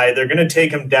one guy. They're going to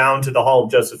take him down to the Hall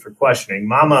of Justice for questioning.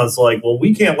 Mama's like, well,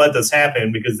 we can't let this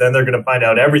happen because then they're going to find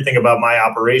out everything about my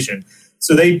operation.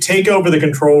 So they take over the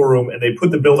control room and they put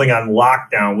the building on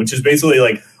lockdown, which is basically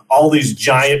like all these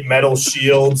giant metal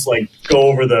shields like go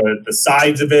over the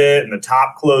sides of it and the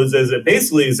top closes. It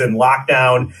basically is in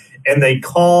lockdown. And they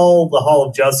call the Hall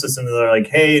of Justice and they're like,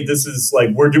 hey, this is like,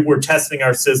 we're testing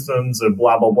our systems and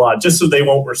blah, blah, blah, just so they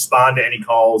won't respond to any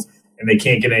calls and they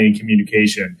can't get any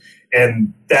communication.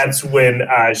 And that's when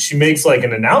she makes like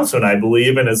an announcement, I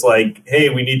believe, and it's like, hey,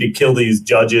 we need to kill these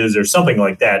judges or something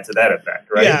like that to that effect,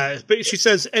 right? Yeah, but she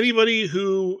says anybody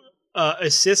who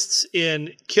assists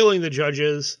in killing the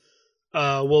judges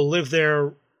will live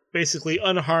there basically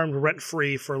unharmed,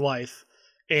 rent-free for life.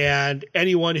 And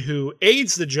anyone who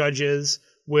aids the judges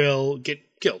will get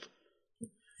killed.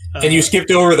 And you skipped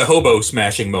over the hobo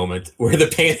smashing moment where the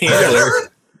panhandler...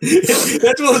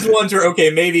 That's one of those ones where, okay,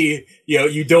 maybe, you know,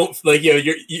 you don't, like, you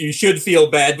know, you should feel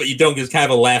bad, but you don't. It's kind of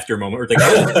a laughter moment where it's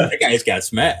like, oh, that guy's got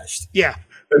smashed. Yeah.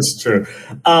 That's true.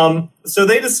 So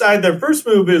they decide their first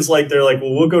move is like, they're like,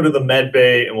 well, we'll go to the med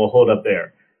bay and we'll hold up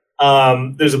there.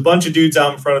 There's a bunch of dudes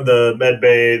out in front of the med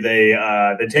bay.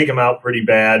 They take them out pretty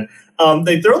bad.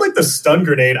 They throw like the stun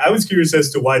grenade. I was curious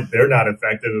as to why they're not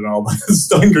affected at all by the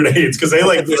stun grenades, because they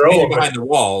like throw them behind the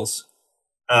walls.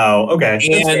 Oh, okay.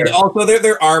 And also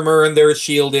their armor and their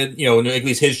shielded, you know, at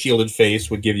least his shielded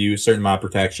face would give you a certain amount of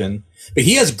protection. But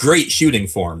he has great shooting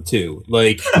form too.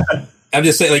 Like I'm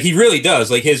just saying, like he really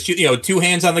does. Like his, you know, 2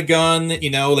 hands on the gun, you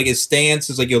know, like his stance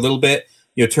is like a little bit,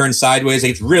 you know, turned sideways.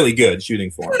 Like, it's really good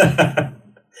shooting form.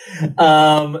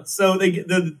 So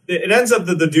it ends up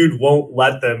that the dude won't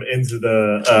let them into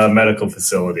the medical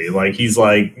facility. Like he's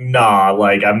like, nah,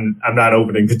 like I'm not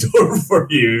opening the door for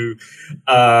you.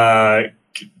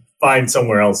 Find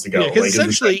somewhere else to go. Yeah, because like,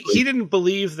 essentially he didn't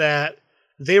believe that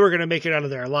they were going to make it out of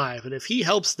there alive, and if he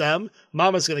helps them,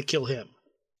 Mama's going to kill him.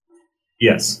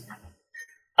 Yes.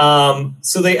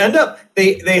 So they end up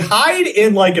they hide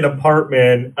in like an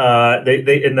apartment.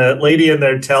 They and the lady in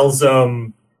there tells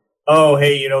them, oh,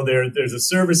 hey, you know, there's a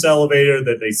service elevator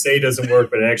that they say doesn't work,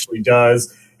 but it actually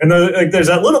does. And there's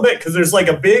that little bit, because there's like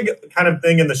a big kind of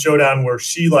thing in the showdown where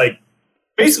she like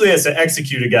basically has to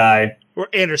execute a guy. Or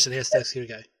Anderson has to execute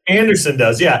a guy. Anderson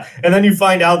does, yeah. And then you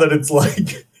find out that it's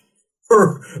like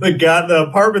the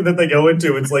apartment that they go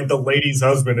into, it's like the lady's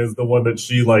husband is the one that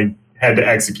she like had to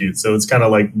execute. So it's kind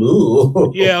of like,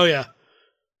 ooh. Yeah, oh yeah.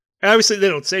 And obviously they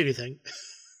don't say anything.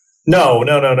 No.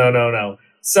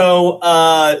 So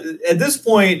at this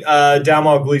point,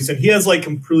 Domhnall Gleeson, he has like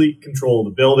complete control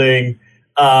of the building.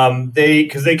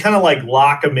 Because they kind of like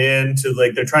lock him into,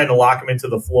 like they're trying to lock him into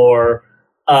the floor.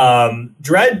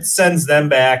 Dredd sends them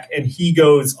back and he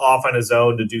goes off on his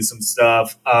own to do some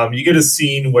stuff. You get a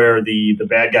scene where the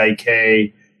bad guy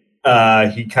K,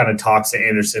 he kind of talks to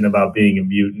Anderson about being a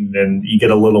mutant, and you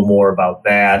get a little more about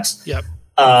that. Yep.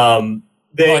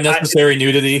 Unnecessary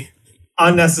nudity.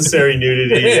 Unnecessary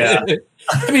nudity, yeah.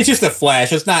 I mean, it's just a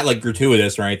flash. It's not like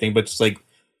gratuitous or anything, but just like,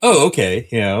 oh, okay,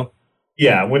 you know.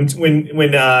 Yeah, when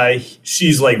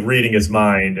she's like reading his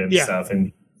mind and stuff,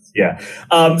 and yeah.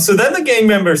 So then the gang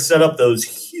members set up those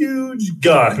huge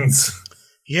guns.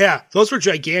 Yeah, those were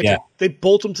gigantic. Yeah. They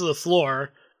bolt them to the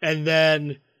floor, and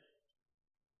then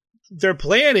their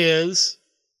plan is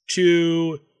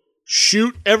to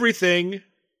shoot everything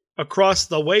across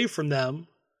the way from them,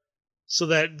 so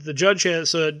that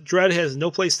Dredd has no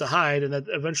place to hide, and that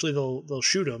eventually they'll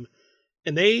shoot him,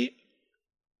 and they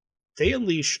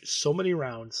unleash so many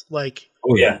rounds. Like,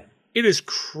 oh yeah, it is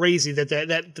crazy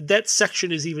that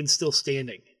section is even still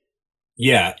standing.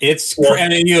 Yeah, it's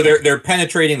and you know they're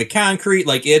penetrating the concrete,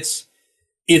 like it's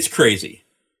crazy.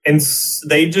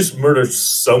 they just murder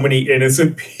so many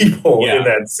innocent people in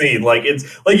that scene. Like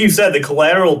it's like you said, the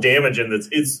collateral damage in this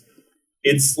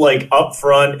it's like up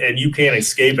front and you can't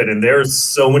escape it. And there's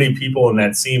so many people in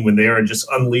that scene when they are just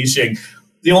unleashing.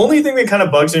 The only thing that kind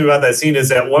of bugs me about that scene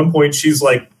is at one point she's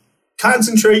like,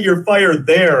 concentrate your fire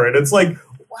there. And it's like,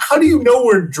 how do you know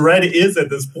where Dredd is at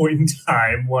this point in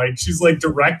time? Like she's like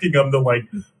directing them to like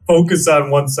focus on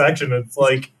one section. It's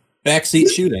like backseat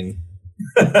shooting.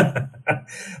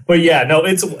 But yeah, no,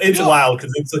 it's wild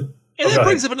because it's and that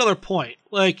brings up another point.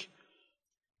 Like,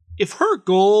 if her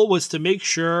goal was to make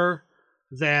sure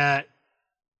that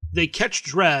they catch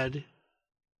Dredd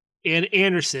and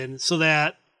Anderson so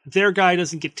that their guy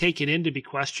doesn't get taken in to be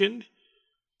questioned,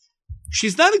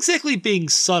 she's not exactly being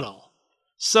subtle.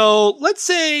 So let's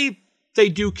say they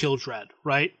do kill Dredd,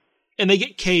 right? And they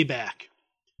get Kay back.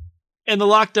 And the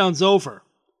lockdown's over.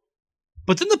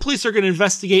 But then the police are going to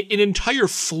investigate an entire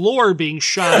floor being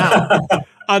shot out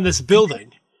on this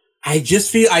building. I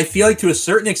feel like to a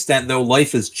certain extent, though,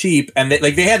 life is cheap. And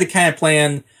they had the kind of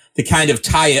plan to kind of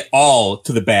tie it all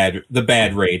to the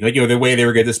bad raid. Like, the way they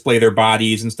were going to display their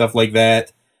bodies and stuff like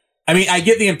that. I mean, I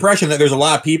get the impression that there's a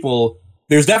lot of people,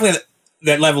 there's definitely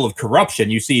that level of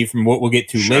corruption you see from what we'll get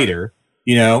to later,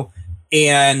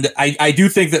 and I do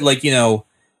think that, like,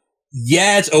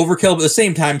 it's overkill, but at the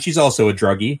same time, she's also a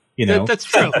druggie, That's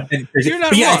true. You're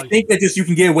not wrong. I think that just you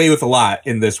can get away with a lot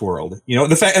in this world.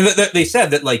 The fact that they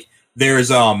said that, like, there's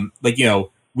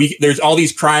there's all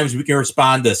these crimes, we can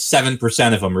respond to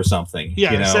 7% of them or something.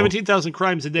 Yeah, 17,000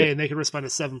 crimes a day, and they can respond to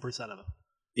 7% of them.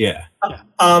 Yeah.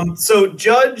 So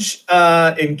Judge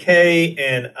and Kay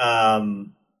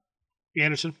and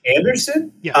Anderson,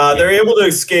 they're able to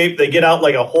escape. They get out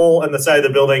like a hole in the side of the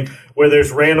building where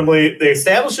there's randomly, they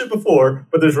established it before,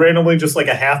 but there's randomly just like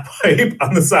a half pipe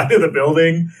on the side of the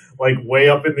building, like way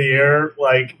up in the air.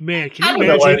 Like, man, can you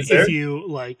imagine if you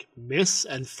like miss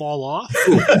and fall off?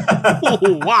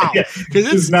 Oh, wow.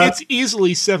 Because it's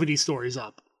easily 70 stories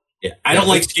up. Yeah, I don't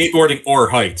like skateboarding or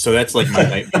heights, so that's like my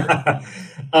nightmare.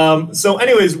 So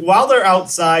anyways, while they're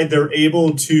outside, they're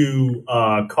able to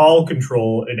call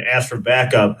control and ask for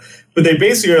backup. But they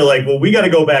basically are like, well, we got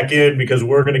to go back in because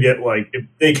we're going to get, like, if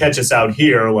they catch us out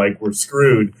here, like, we're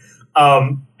screwed.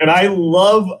 And I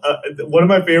love, one of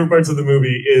my favorite parts of the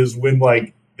movie is when,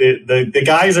 like, the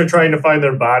guys are trying to find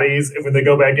their bodies, and when they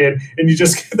go back in, and you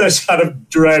just get that shot of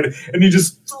Dredd, and he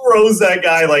just throws that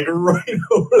guy like right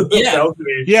over the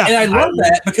balcony. Yeah, and I love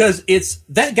that because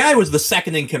that guy was the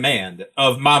second in command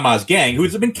of Mama's gang,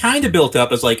 who's been kind of built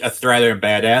up as like a threat and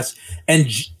badass, and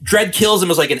Dredd kills him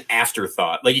as like an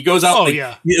afterthought. Like he goes out,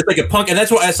 it's like a punk, and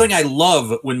that's something I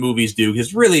love when movies do.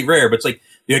 It's really rare, but it's like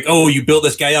you're like, oh, you built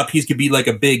this guy up, he's gonna be like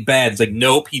a big bad. It's like,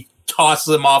 nope, he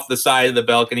tosses him off the side of the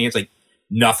balcony. It's like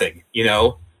nothing,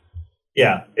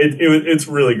 Yeah, it's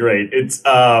really great. It's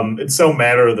so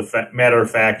matter of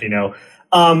fact,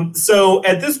 So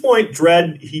at this point,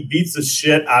 Dredd, he beats the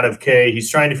shit out of Kay. He's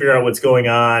trying to figure out what's going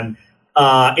on.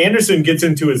 Anderson gets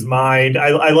into his mind.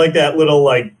 I like that little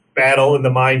like battle in the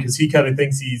mind because he kind of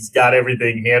thinks he's got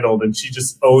everything handled, and she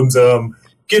just owns him,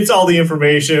 gets all the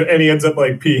information, and he ends up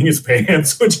like peeing his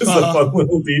pants, which is a fun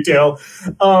little detail.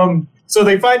 So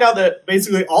they find out that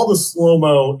basically all the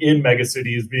slow-mo in Mega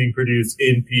City is being produced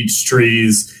in Peach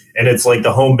Trees, and it's like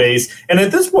the home base. And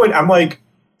at this point, I'm like,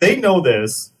 they know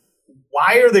this.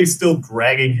 Why are they still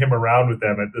dragging him around with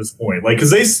them at this point? Like,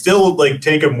 because they still like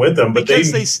take him with them, but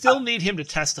because they still need him to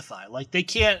testify. Like, they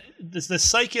can't. The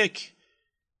psychic,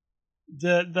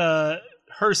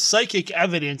 her psychic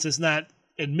evidence is not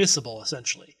admissible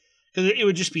essentially because it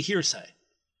would just be hearsay.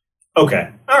 Okay.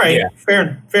 All right. Yeah.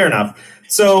 Fair enough.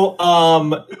 So,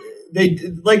 they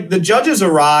like the judges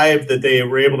arrived that they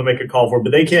were able to make a call for,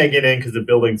 but they can't get in because the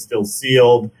building's still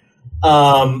sealed.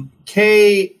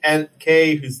 Kay,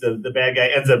 who's the bad guy,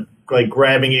 ends up like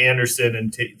grabbing Anderson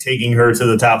and taking her to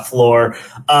the top floor.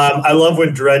 I love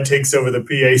when Dredd takes over the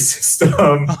PA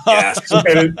system.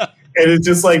 And it's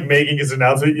just like making his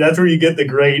announcement. That's where you get the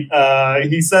great,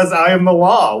 he says, I am the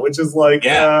law, which is like,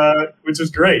 which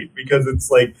is great because it's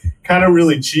like kind of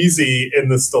really cheesy in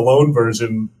the Stallone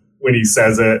version when he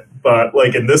says it. But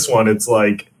like in this one, it's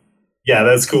like, yeah,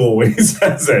 that's cool when he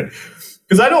says it.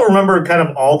 Because I don't remember kind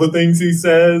of all the things he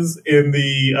says in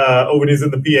the, when he's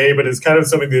in the PA, but it's kind of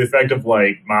something to the effect of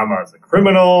like, Mama's a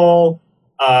criminal.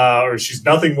 Or she's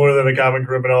nothing more than a common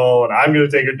criminal, and I'm going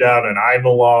to take her down, and I'm the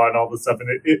law, and all this stuff.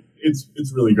 And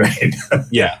it's really great.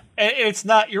 Yeah, and it's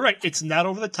not. You're right. It's not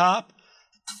over the top.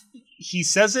 He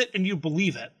says it, and you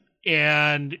believe it,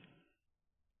 and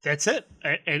that's it.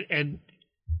 And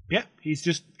yeah, he's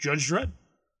just Judge Dredd.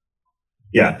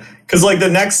 Yeah, because like the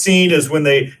next scene is when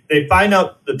they find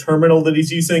out the terminal that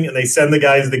he's using, and they send the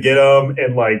guys to get him,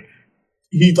 and like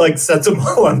he like sets them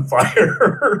all on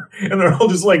fire, and they're all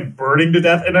just like burning to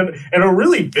death, and then in a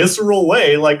really visceral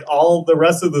way, like all the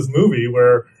rest of this movie.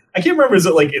 Where I can't remember, is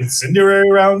it like incendiary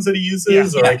rounds that he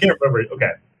uses, or I can't remember.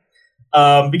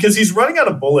 Okay, because he's running out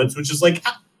of bullets, which is like,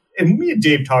 and me and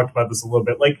Dave talked about this a little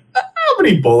bit, like. How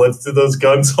many bullets do those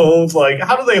guns hold? Like,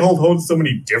 how do they hold so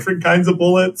many different kinds of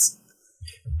bullets?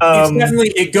 It's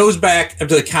definitely, it goes back to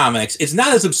the comics. It's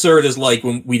not as absurd as like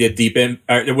when we did Deep Impact?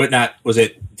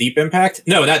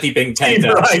 No, not Deep Impact.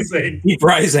 Deep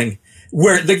Rising.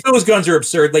 Where those guns are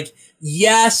absurd. Like,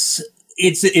 yes,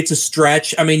 it's a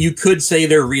stretch. I mean, you could say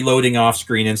they're reloading off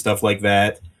screen and stuff like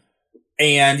that.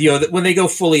 And, you know, when they go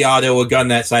fully auto, a gun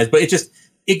that size, but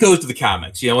it goes to the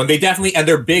comics, you know, and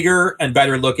they're bigger and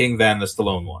better looking than the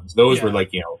Stallone ones. Those were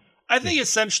like, you know. I think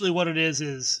essentially what it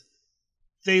is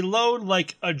they load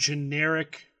like a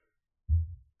generic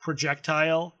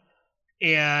projectile,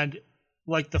 and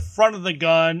like the front of the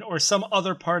gun or some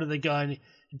other part of the gun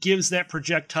gives that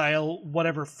projectile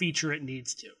whatever feature it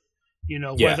needs to. You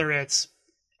know, whether it's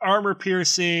armor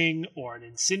piercing or an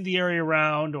incendiary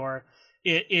round, or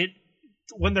it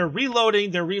when they're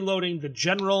reloading the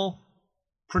general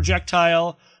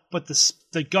projectile, but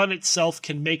the gun itself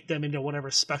can make them into whatever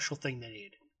special thing they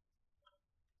need.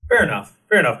 Fair enough.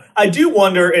 I do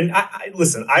wonder, and I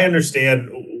listen, I understand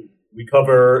we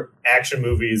cover action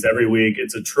movies every week.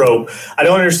 It's a trope. I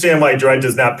don't understand why Dredd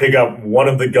does not pick up one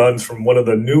of the guns from one of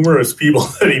the numerous people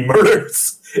that he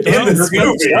murders in this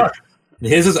movie.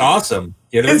 His is awesome.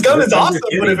 Yeah, his gun is awesome,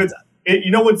 but if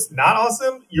you know what's not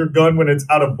awesome? Your gun when it's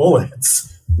out of bullets.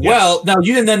 Well, now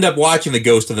you didn't end up watching The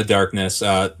Ghost in the Darkness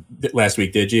last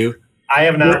week, did you? I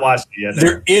have not watched it yet.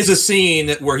 There is a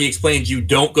scene where he explains you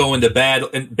don't go into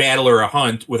battle or a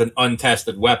hunt with an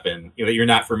untested weapon that you're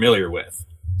not familiar with.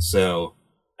 So,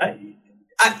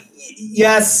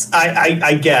 yes,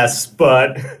 I guess,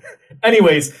 but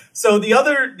anyways, so the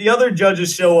other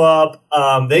judges show up.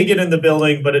 They get in the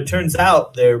building, but it turns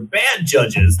out they're bad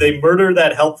judges. They murder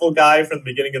that helpful guy from the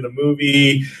beginning of the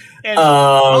movie. And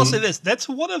I'll say this: that's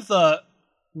one of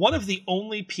the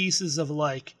only pieces of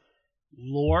like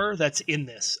lore that's in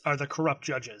this are the corrupt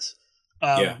judges.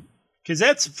 Because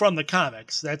that's from the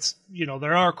comics. That's, you know,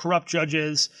 there are corrupt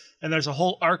judges, and there's a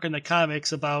whole arc in the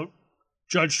comics about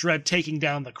Judge Dredd taking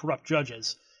down the corrupt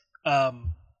judges.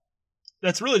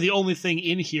 That's really the only thing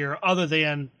in here other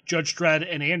than Judge Dredd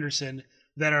and Anderson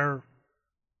that are,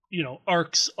 you know,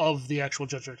 arcs of the actual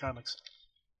Judge Dredd comics.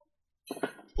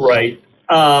 Right.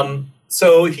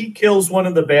 So he kills one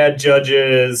of the bad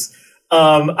judges.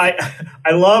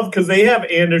 I love because they have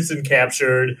Anderson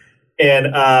captured,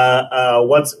 and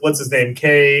what's his name?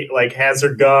 Kay like has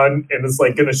her gun and is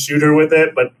like gonna shoot her with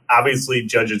it, but obviously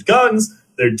Judge's guns,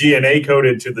 they're DNA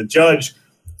coded to the judge.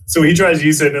 So he tries to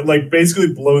use it, and it like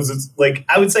basically blows its, like,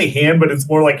 I would say hand, but it's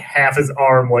more like half his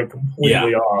arm, like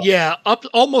completely off. Yeah,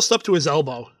 almost up to his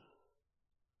elbow.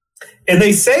 And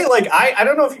they say, like, I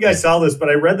don't know if you guys saw this, but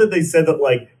I read that they said that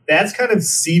like that's kind of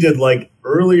seeded like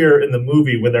earlier in the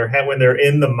movie when they're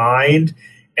in the mind,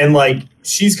 and like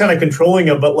she's kind of controlling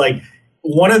him, but like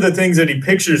one of the things that he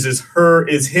pictures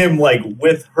is him like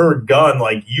with her gun,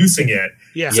 like using it.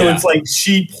 Yeah. So it's like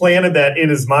she planted that in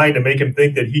his mind to make him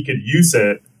think that he could use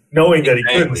it, knowing that he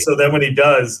couldn't. So then when he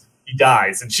does, he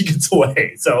dies and she gets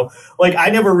away. So like I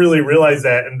never really realized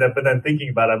that, but then thinking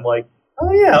about it, I'm like,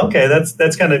 oh yeah, okay,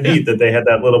 that's kind of neat that they had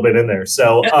that little bit in there.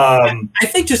 So I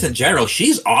think just in general,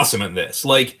 she's awesome in this.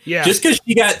 Like, just because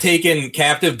she got taken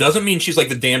captive doesn't mean she's like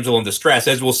the damsel in distress,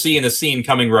 as we'll see in a scene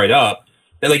coming right up.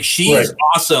 That like she's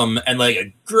awesome and like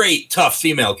a great tough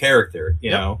female character,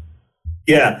 you know.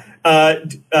 Yeah,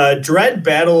 Dredd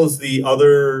battles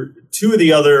two of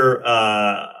the other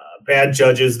bad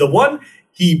judges. The one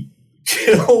he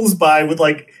kills with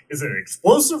like, is it an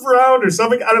explosive round or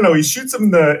something? I don't know. He shoots him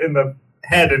in the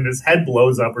head and his head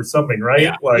blows up or something,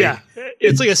 right? Yeah,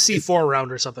 it's like a C4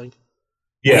 round or something.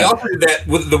 Yeah, he also did that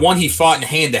with the one he fought in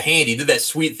hand to hand. He did that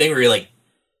sweet thing where he like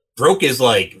broke his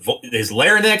his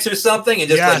larynx or something and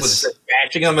just like was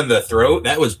bashing him in the throat.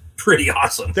 That was pretty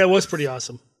awesome. That was pretty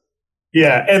awesome.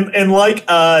 Yeah, and like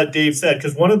Dave said,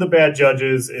 because one of the bad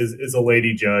judges is a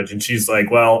lady judge, and she's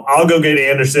like, well, I'll go get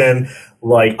Anderson.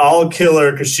 Like, I'll kill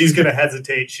her because she's going to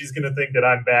hesitate. She's going to think that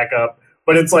I'm back up.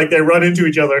 But it's like they run into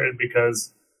each other, and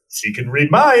because she can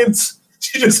read minds,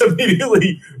 she just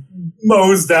immediately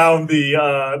mows down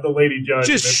the lady judge.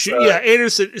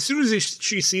 Anderson, as soon as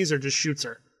she sees her, just shoots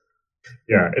her.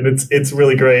 Yeah, and it's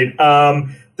really great.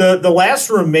 The last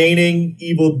remaining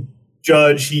evil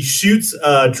judge, he shoots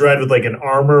Dredd with like an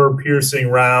armor piercing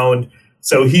round.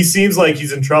 So he seems like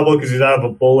he's in trouble because he's out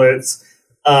of bullets.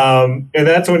 And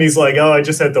that's when he's like, "Oh, I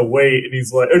just had to wait." And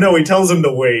he's like, "Oh no," he tells him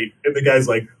to wait, and the guy's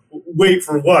like, "Wait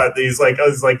for what?" And he's like,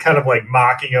 kind of like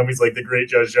mocking him. He's like the great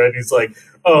Judge Dredd. And he's like,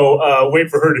 "Oh, wait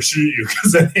for her to shoot you,"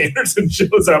 because then Anderson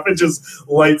shows up and just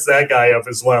lights that guy up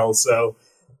as well. So,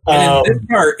 and in this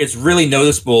part, it's really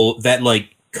noticeable that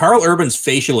like Carl Urban's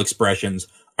facial expressions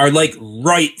are like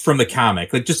right from the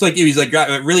comic, like just like he's like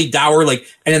really dour, like,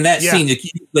 and in that scene,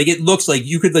 like it looks like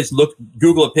you could just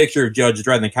Google a picture of Judge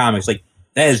Dredd in the comics, like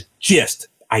that is just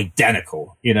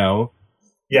identical, you know?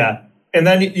 Yeah, and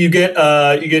then you get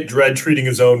Dredd treating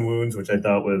his own wounds, which I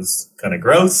thought was kind of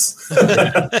gross.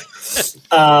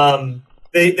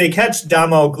 They catch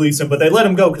Domhnall Gleeson, but they let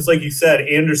him go because, like you said,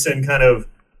 Anderson kind of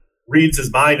reads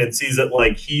his mind and sees that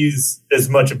like he's as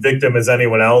much a victim as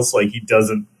anyone else. Like he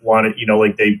doesn't want it, you know,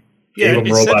 like they gave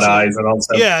him robot eyes and all that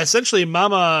stuff. Yeah, essentially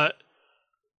Mama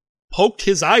poked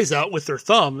his eyes out with her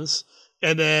thumbs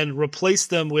and then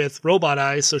replaced them with robot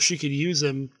eyes so she could use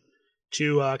them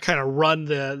to kind of run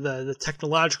the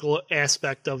technological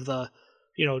aspect of the,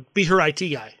 you know, be her IT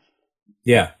guy.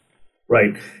 Yeah.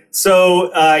 Right.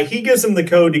 So he gives him the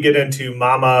code to get into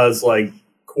Mama's like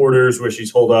quarters where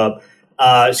she's holed up.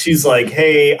 She's like,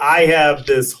 "Hey, I have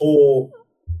this whole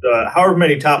however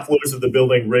many top floors of the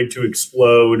building rigged to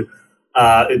explode.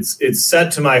 It's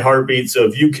set to my heartbeat. So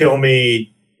if you kill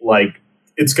me, like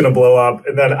it's gonna blow up."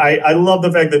 And then I love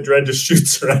the fact that Dredd just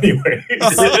shoots her anyway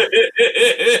because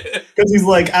he's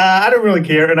like, "I don't really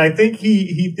care." And I think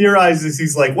he theorizes.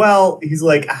 He's like,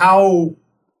 how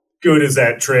good is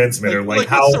that transmitter? Like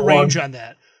how what's the range on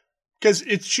that? Because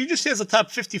she just has the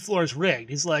top 50 floors rigged.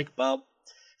 He's like, well,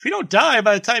 if you don't die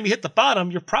by the time you hit the bottom,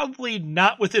 you're probably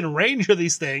not within range of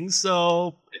these things.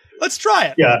 So let's try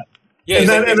it. Yeah. Yeah.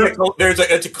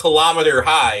 It's a kilometer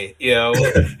high, you know.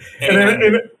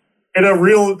 And a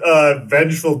real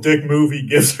vengeful dick movie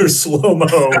gives her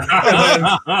slow-mo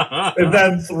and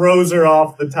then throws her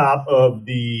off the top of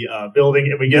the building.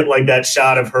 And we get like that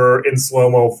shot of her in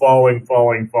slow-mo falling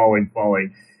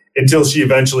until she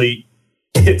eventually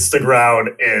hits the ground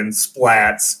and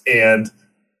splats and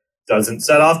doesn't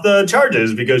set off the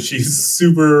charges because she's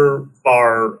super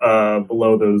far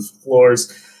below those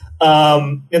floors.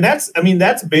 And that's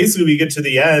basically we get to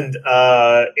the end.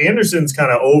 Anderson's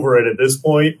kind of over it at this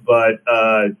point, but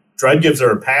Dredd gives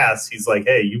her a pass. He's like,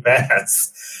 "Hey, you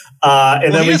pass."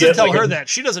 And then he we doesn't get tell her that.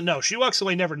 She doesn't know. She walks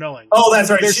away never knowing. Oh, that's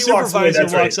right. Their She walks away. supervisor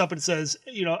That's walks right. up and says,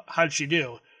 you know, how'd she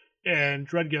do? And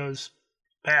Dredd goes,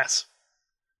 pass.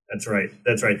 That's right.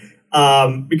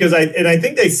 Because I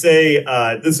think they say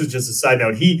this is just a side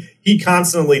note. He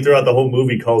constantly throughout the whole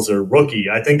movie calls her Rookie.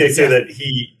 I think they say that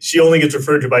she only gets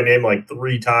referred to by name like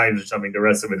 3 times or something. The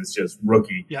rest of it is just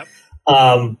Rookie. Yep.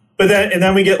 But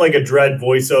then we get like a Dredd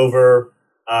voiceover,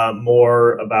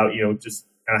 more about, you know, just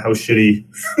kind of how shitty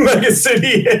Mega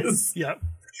City is. Yep.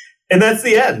 And that's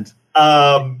the end.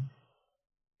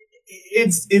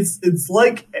 It's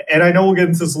like, and I know we'll get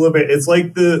into this a little bit, it's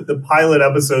like the pilot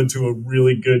episode to a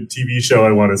really good TV show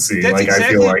I want to see. I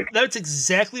feel like that's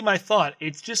exactly my thought.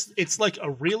 It's like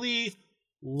a really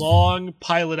long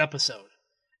pilot episode.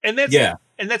 And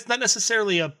that's not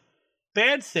necessarily a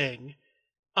bad thing.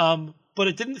 But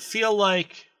it didn't feel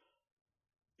like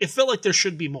it felt like there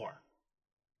should be more.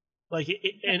 Like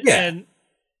and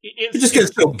it just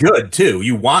gets so good too.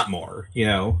 You want more, you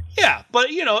know. Yeah, but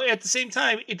you know, at the same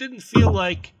time, it didn't feel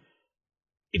like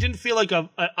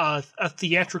a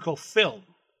theatrical film.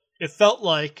 It felt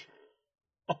like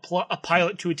a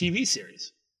pilot to a TV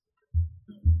series,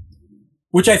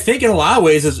 which I think in a lot of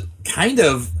ways is kind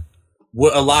of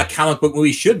what a lot of comic book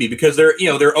movies should be, because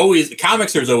they're always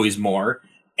comics. There's always more,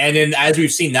 and then as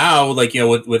we've seen now, like, you know,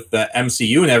 with the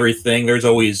MCU and everything, there's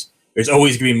always going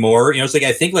to be more. You know, it's like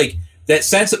I think like. That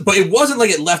sense, but it wasn't like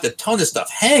it left a ton of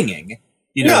stuff hanging.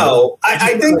 You know? No, I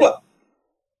think. No,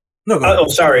 go ahead. Oh,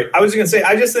 sorry. I was going to say.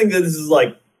 I just think that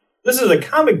this is a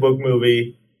comic book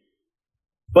movie,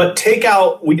 but take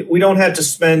out. We don't have to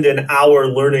spend an hour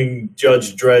learning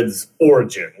Judge Dredd's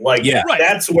origin. Like, yeah, right.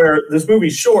 That's where this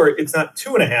movie's short. It's not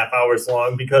 2.5 hours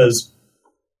long because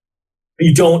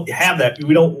you don't have that.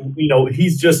 We don't. You know,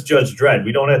 he's just Judge Dredd.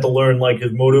 We don't have to learn like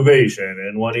his motivation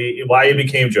and why he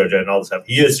became Judge Dredd and all this stuff.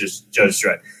 He is just Judge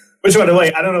Dredd. Which, by the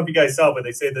way, I don't know if you guys saw, but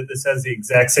they say that this has the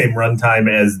exact same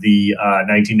runtime as the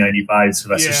 1995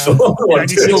 Sylvester Stallone one.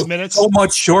 96 minutes. So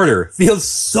much shorter. Feels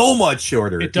so much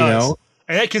shorter. It does.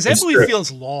 Because that movie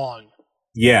feels long.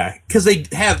 Yeah, because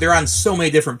they're on so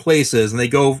many different places and they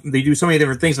do so many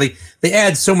different things. They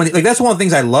add so many. Like, that's one of the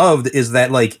things I loved is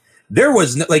that, like, there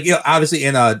was no, like, you know, obviously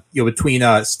in between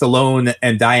Stallone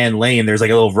and Diane Lane, there's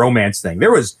like a little romance thing.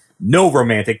 There was no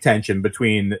romantic tension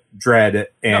between Dredd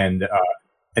and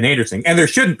Anderson, and there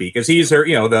shouldn't be, because he's her,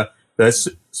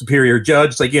 the superior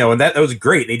judge, and that was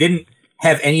great. They didn't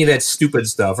have any of that stupid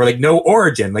stuff, or no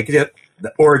origin, the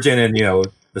origin and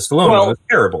the Stallone was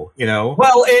terrible,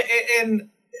 Well, and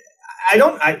I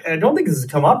don't think this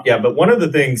has come up yet, but one of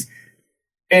the things,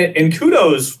 and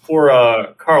kudos for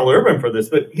Carl Urban for this,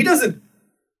 but he has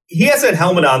that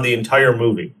helmet on the entire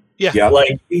movie. Yeah.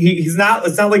 Yep. He's not,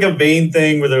 it's not like a vain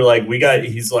thing where they're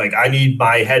he's like, I need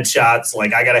my headshots.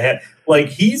 I got to head.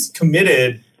 He's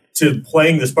committed to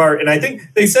playing this part. And I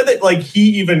think they said that he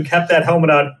even kept that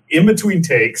helmet on in between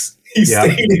takes. He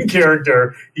stayed in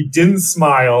character. He didn't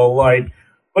smile.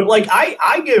 But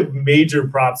I give major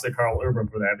props to Carl Urban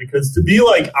for that, because to be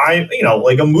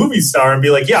a movie star and be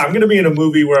I'm going to be in a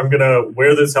movie where I'm going to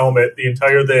wear this helmet the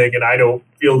entire thing and I don't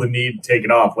feel the need to take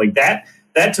it off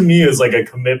that to me is a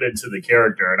commitment to the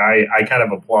character, and I kind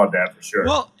of applaud that for sure.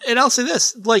 Well, and I'll say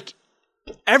this,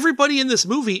 everybody in this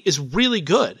movie is really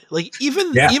good.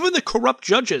 Even the corrupt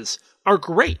judges are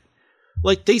great.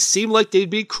 They seem like they'd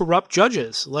be corrupt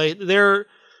judges.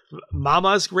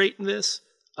 Mama's great in this.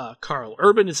 Carl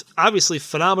Urban is obviously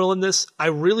phenomenal in this. I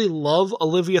really love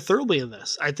Olivia Thirlby in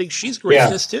this. I think she's great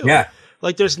in this too. Yeah.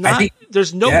 There's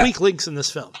no weak links in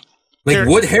this film.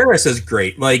 Wood Harris is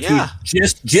great.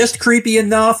 He's just creepy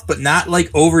enough, but not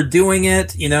overdoing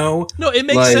it, No, it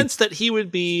makes sense that he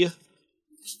would be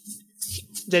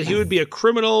a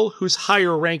criminal who's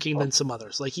higher ranking than some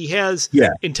others. He has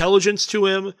intelligence to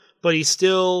him, but he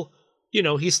still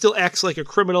acts like a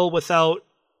criminal without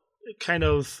kind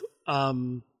of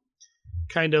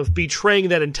betraying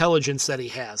that intelligence that he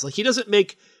has. He doesn't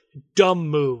make dumb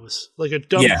moves like a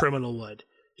dumb criminal would.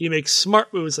 He makes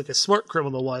smart moves like a smart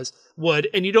criminal would,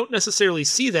 and you don't necessarily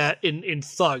see that in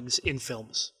thugs in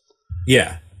films.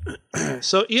 Yeah.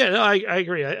 So I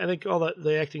agree. I think all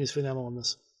the acting is phenomenal in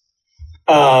this.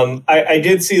 I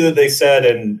did see that they said,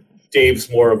 and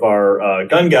Dave's more of our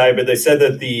gun guy, but they said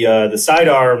that the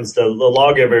sidearms, the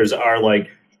lawgivers, are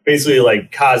basically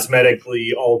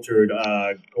cosmetically altered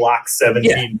Glock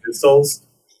 17 pistols.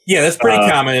 Yeah, that's pretty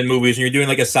common in movies. When you're doing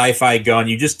a sci-fi gun,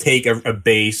 you just take a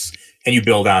base and you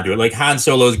build onto it. Han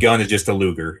Solo's gun is just a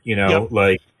Luger, Yep.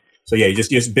 You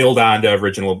just build on the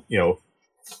original,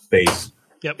 base.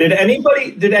 Yep. Did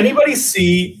anybody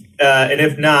see? And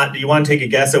if not, do you want to take a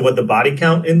guess at what the body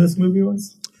count in this movie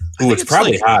was? Ooh, it's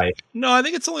probably high. No, I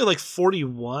think it's only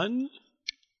 41.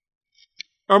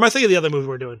 Or am I thinking of the other movie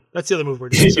we're doing? That's the other movie we're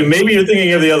doing. Maybe you're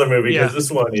thinking of the other movie, because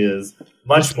this one is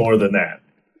much more than that.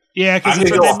 Yeah, because they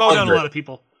mowed down a lot of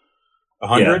people.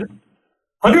 100?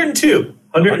 102.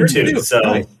 102. So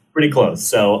nice. Pretty close.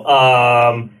 So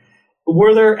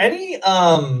were there any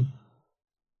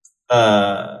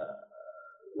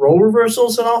role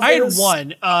reversals in all I had this?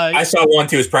 one. I saw one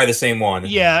too. It's probably the same one.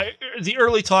 Yeah, the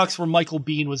early talks were Michael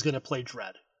Biehn was going to play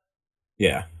Dredd.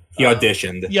 Yeah, he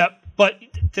auditioned. Yep, but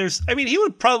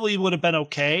he would have been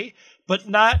okay, but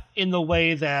not in the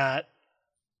way that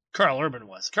Carl Urban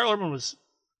was. Carl Urban was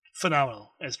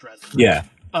phenomenal as Dredd. Yeah.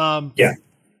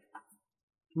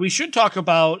 We should talk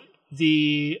about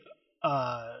the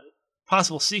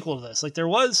possible sequel to this. There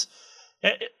was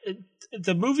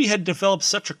the movie had developed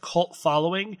such a cult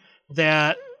following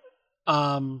that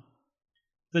the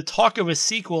talk of a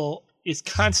sequel is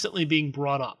constantly being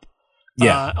brought up.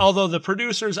 Yeah. Although the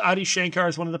producers, Adi Shankar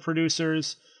is one of the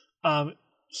producers,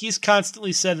 he's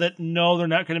constantly said that no, they're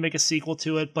not going to make a sequel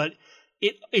to it, but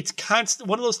it's constant.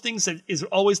 One of those things that is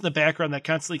always in the background that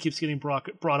constantly keeps getting brought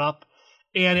up.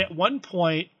 And at one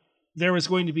point, there was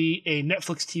going to be a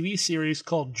Netflix TV series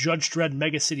called Judge Dredd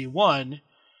Mega City 1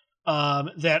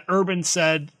 that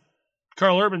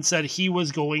Carl Urban said he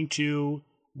was going to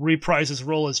reprise his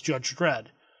role as Judge Dredd.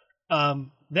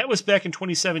 That was back in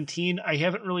 2017. I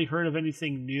haven't really heard of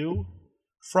anything new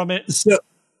from it. So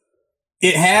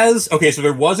it has, so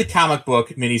there was a comic book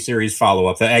miniseries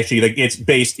follow-up that actually, it's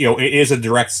based, it is a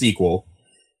direct sequel.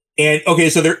 And,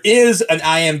 so there is an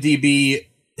IMDb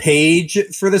page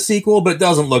for the sequel, but it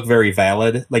doesn't look very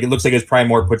valid. It looks like it's probably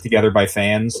more put together by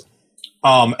fans.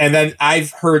 And then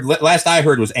last I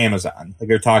heard was Amazon.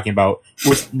 They're talking about,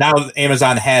 which now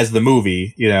Amazon has the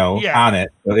movie, on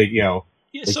it.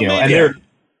 And they're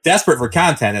desperate for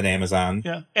content at Amazon.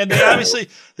 Yeah. And they obviously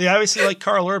like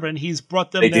Carl Urban. He's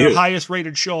brought them their highest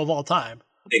rated show of all time.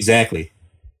 Exactly.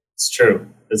 It's true.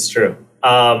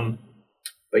 But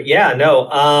yeah,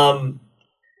 no.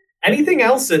 Anything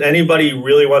else that anybody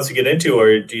really wants to get into,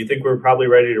 or do you think we're probably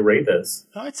ready to rate this?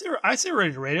 I'd say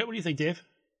ready to rate it. What do you think, Dave?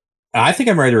 I think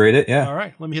I'm ready to rate it, yeah. All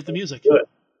right, let me hit the music. Do it.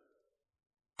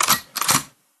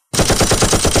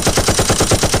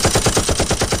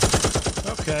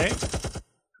 Okay.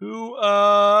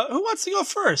 Who wants to go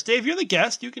first? Dave, you're the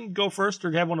guest. You can go first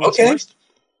or have one of us first.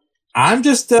 I'm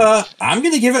just I'm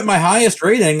gonna give it my highest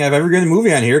rating I've ever given a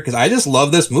movie on here because I just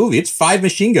love this movie. It's 5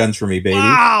 machine guns for me, baby.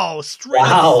 Wow, straight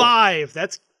up 5.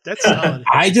 That's solid.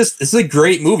 This is a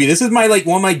great movie. This is my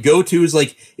one of my go-tos.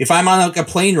 Like if I'm on a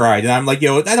plane ride and I'm like,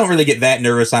 I don't really get that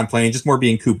nervous on plane, just more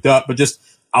being cooped up, but just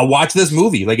I'll watch this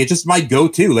movie. Like it's just my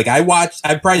go-to. Like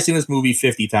I've probably seen this movie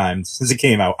 50 times since it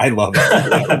came out. I love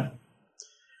it.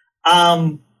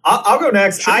 I'll go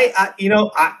next. Sure.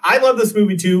 I love this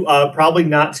movie too. Probably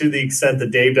not to the extent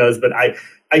that Dave does, but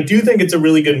I do think it's a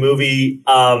really good movie.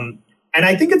 And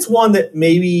I think it's one that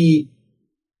maybe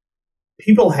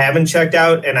people haven't checked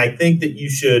out. And I think that you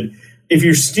should, if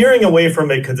you're steering away from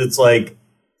it because it's like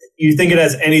you think it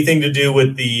has anything to do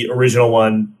with the original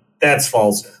one, that's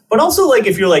false. But also, like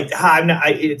if you're like,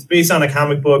 it's based on a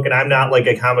comic book, and I'm not like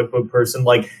a comic book person,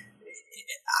 like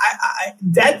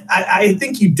I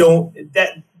think you don't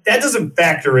that doesn't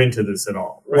factor into this at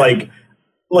all. Right.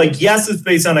 Like yes, it's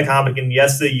based on a comic, and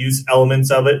yes, they use elements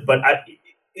of it, but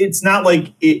it's not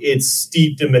like it's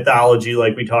steeped in mythology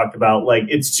like we talked about. Like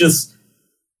it's just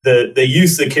the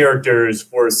use of the characters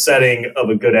for a setting of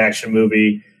a good action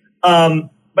movie.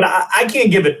 But I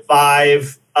can't give it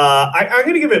 5. I'm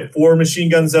going to give it 4 machine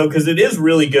guns though, because it is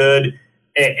really good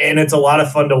and it's a lot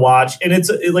of fun to watch. And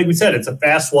it's like we said, it's a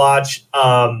fast watch.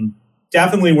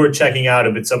 Definitely worth checking out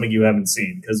if it's something you haven't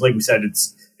seen, because like we said,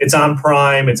 it's on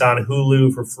Prime, it's on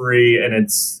Hulu for free, and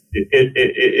it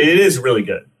is really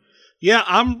good. Yeah,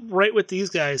 I'm right with these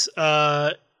guys.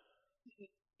 The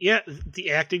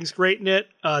acting's great in it.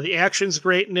 The action's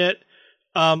great in it.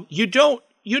 You don't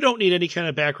need any kind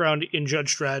of background in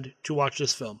Judge Dredd to watch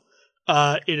this film.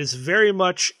 It is very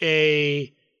much it's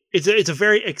a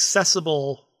very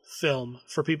accessible film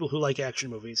for people who like action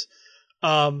movies.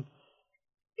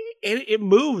 And it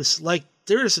moves. Like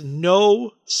there's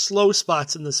no slow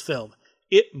spots in this film.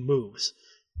 It moves.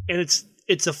 And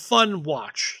it's a fun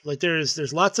watch. Like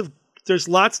there's lots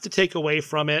to take away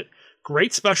from it.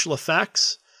 Great special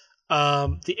effects.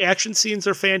 The action scenes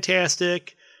are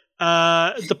fantastic.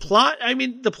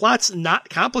 The plot's not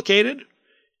complicated.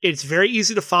 It's very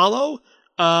easy to follow.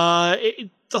 The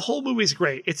whole movie's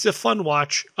great. It's a fun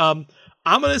watch. I'm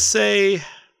going to say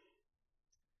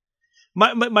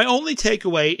my only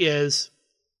takeaway is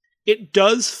it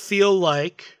does feel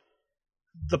like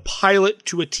the pilot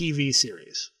to a TV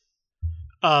series.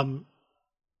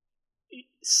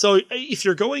 So if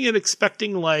you're going in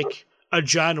expecting like a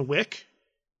John Wick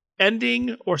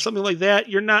ending or something like that,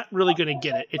 you're not really going to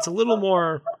get it. It's a little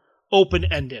more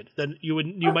open-ended than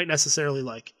you might necessarily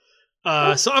like.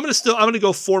 So I'm going to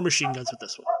go 4 machine guns with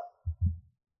this one.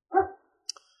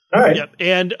 All right. Yep.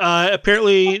 And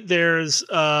apparently there's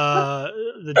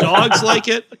the dogs like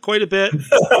it quite a bit.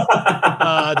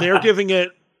 They're giving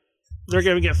it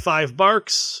 5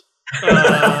 barks.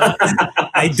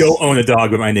 I don't own a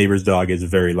dog, but my neighbor's dog is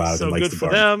very loud so and likes good to for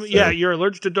bark. them. So. Yeah, you're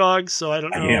allergic to dogs, so I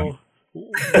don't know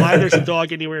why there's a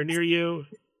dog anywhere near you.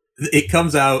 It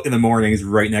comes out in the mornings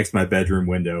right next to my bedroom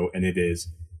window, and it is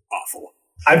awful.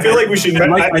 I feel like we should.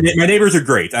 My neighbors are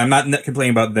great. I'm not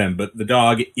complaining about them, but the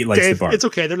dog likes to bark. It's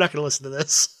okay. They're not going to listen to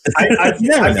this. I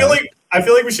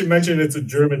feel like we should mention it's a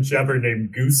German Shepherd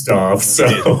named Gustav. So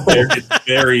it's a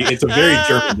very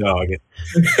German dog.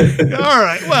 All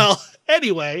right. Well,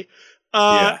 anyway,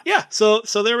 yeah. So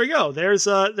there we go. There's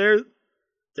Dredd.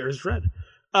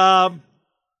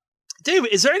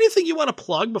 David, is there anything you want to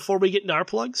plug before we get into our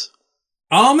plugs?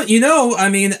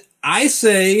 I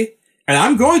say. And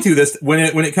I'm going to this when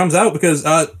it comes out because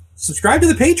subscribe to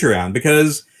the Patreon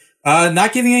because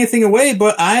not giving anything away,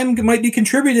 but I might be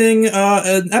contributing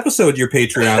an episode to your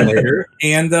Patreon later.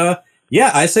 And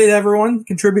I say to everyone,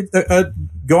 contribute,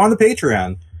 go on the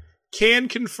Patreon. Can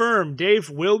confirm Dave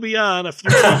will be on a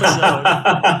future episode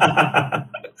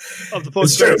of the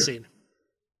post-credit scene.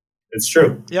 It's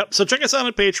true. Yep. So check us out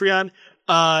on Patreon.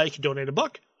 You can donate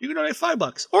 $1. You can donate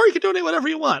 $5, or you can donate whatever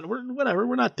you want.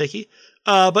 We're not picky.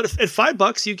 But at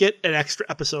 $5, you get an extra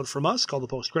episode from us called the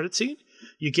Post-Credit Scene.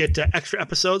 You get extra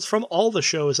episodes from all the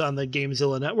shows on the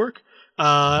Gamezilla Network.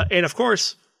 And of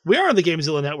course, we are on the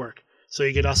Gamezilla Network. So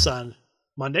you get us on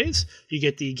Mondays. You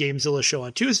get the Gamezilla show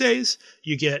on Tuesdays.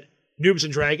 You get Noobs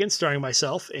and Dragons starring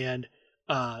myself and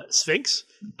Sphinx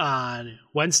on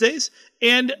Wednesdays.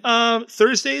 And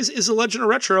Thursdays is The Legend of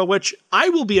Retro, which I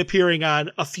will be appearing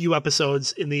on a few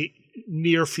episodes in the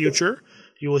near future.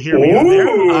 You will hear me on there.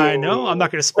 I know. I'm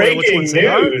not going to spoil which ones they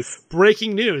are.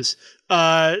 Breaking news.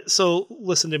 So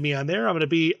listen to me on there. I'm going to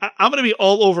be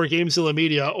all over Gamezilla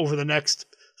Media over the next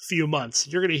few months.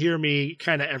 You're going to hear me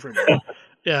kind of everywhere.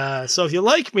 So if you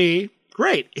like me,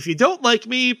 great. If you don't like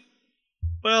me,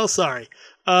 well, sorry.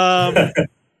 But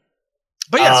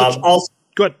yeah, also,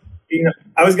 good.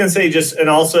 I was going to say and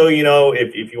also,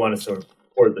 if you want to sort of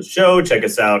support the show, check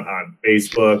us out on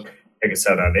Facebook, check us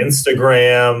out on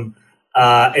Instagram.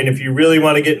 And if you really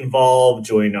want to get involved,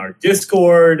 join our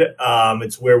Discord.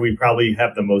 It's where we probably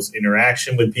have the most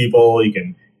interaction with people. You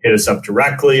can hit us up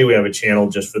directly. We have a channel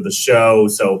just for the show.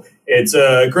 So it's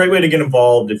a great way to get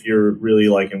involved if you're really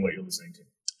liking what you're listening to.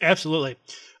 Absolutely.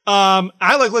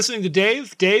 I like listening to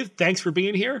Dave. Dave, thanks for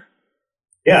being here.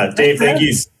 Yeah, Dave, thank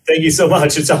you. Thank you so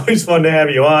much. It's always fun to have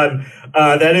you on.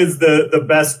 That is the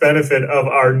best benefit of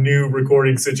our new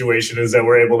recording situation is that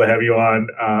we're able to have you on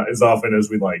as often as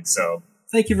we like. So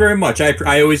thank you very much.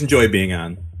 I always enjoy being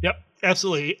on. Yep,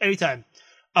 absolutely. Anytime.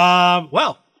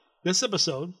 Well, this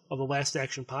episode of the Last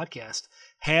Action Podcast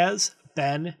has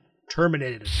been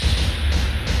terminated.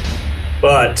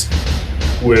 But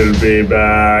we'll be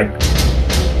back.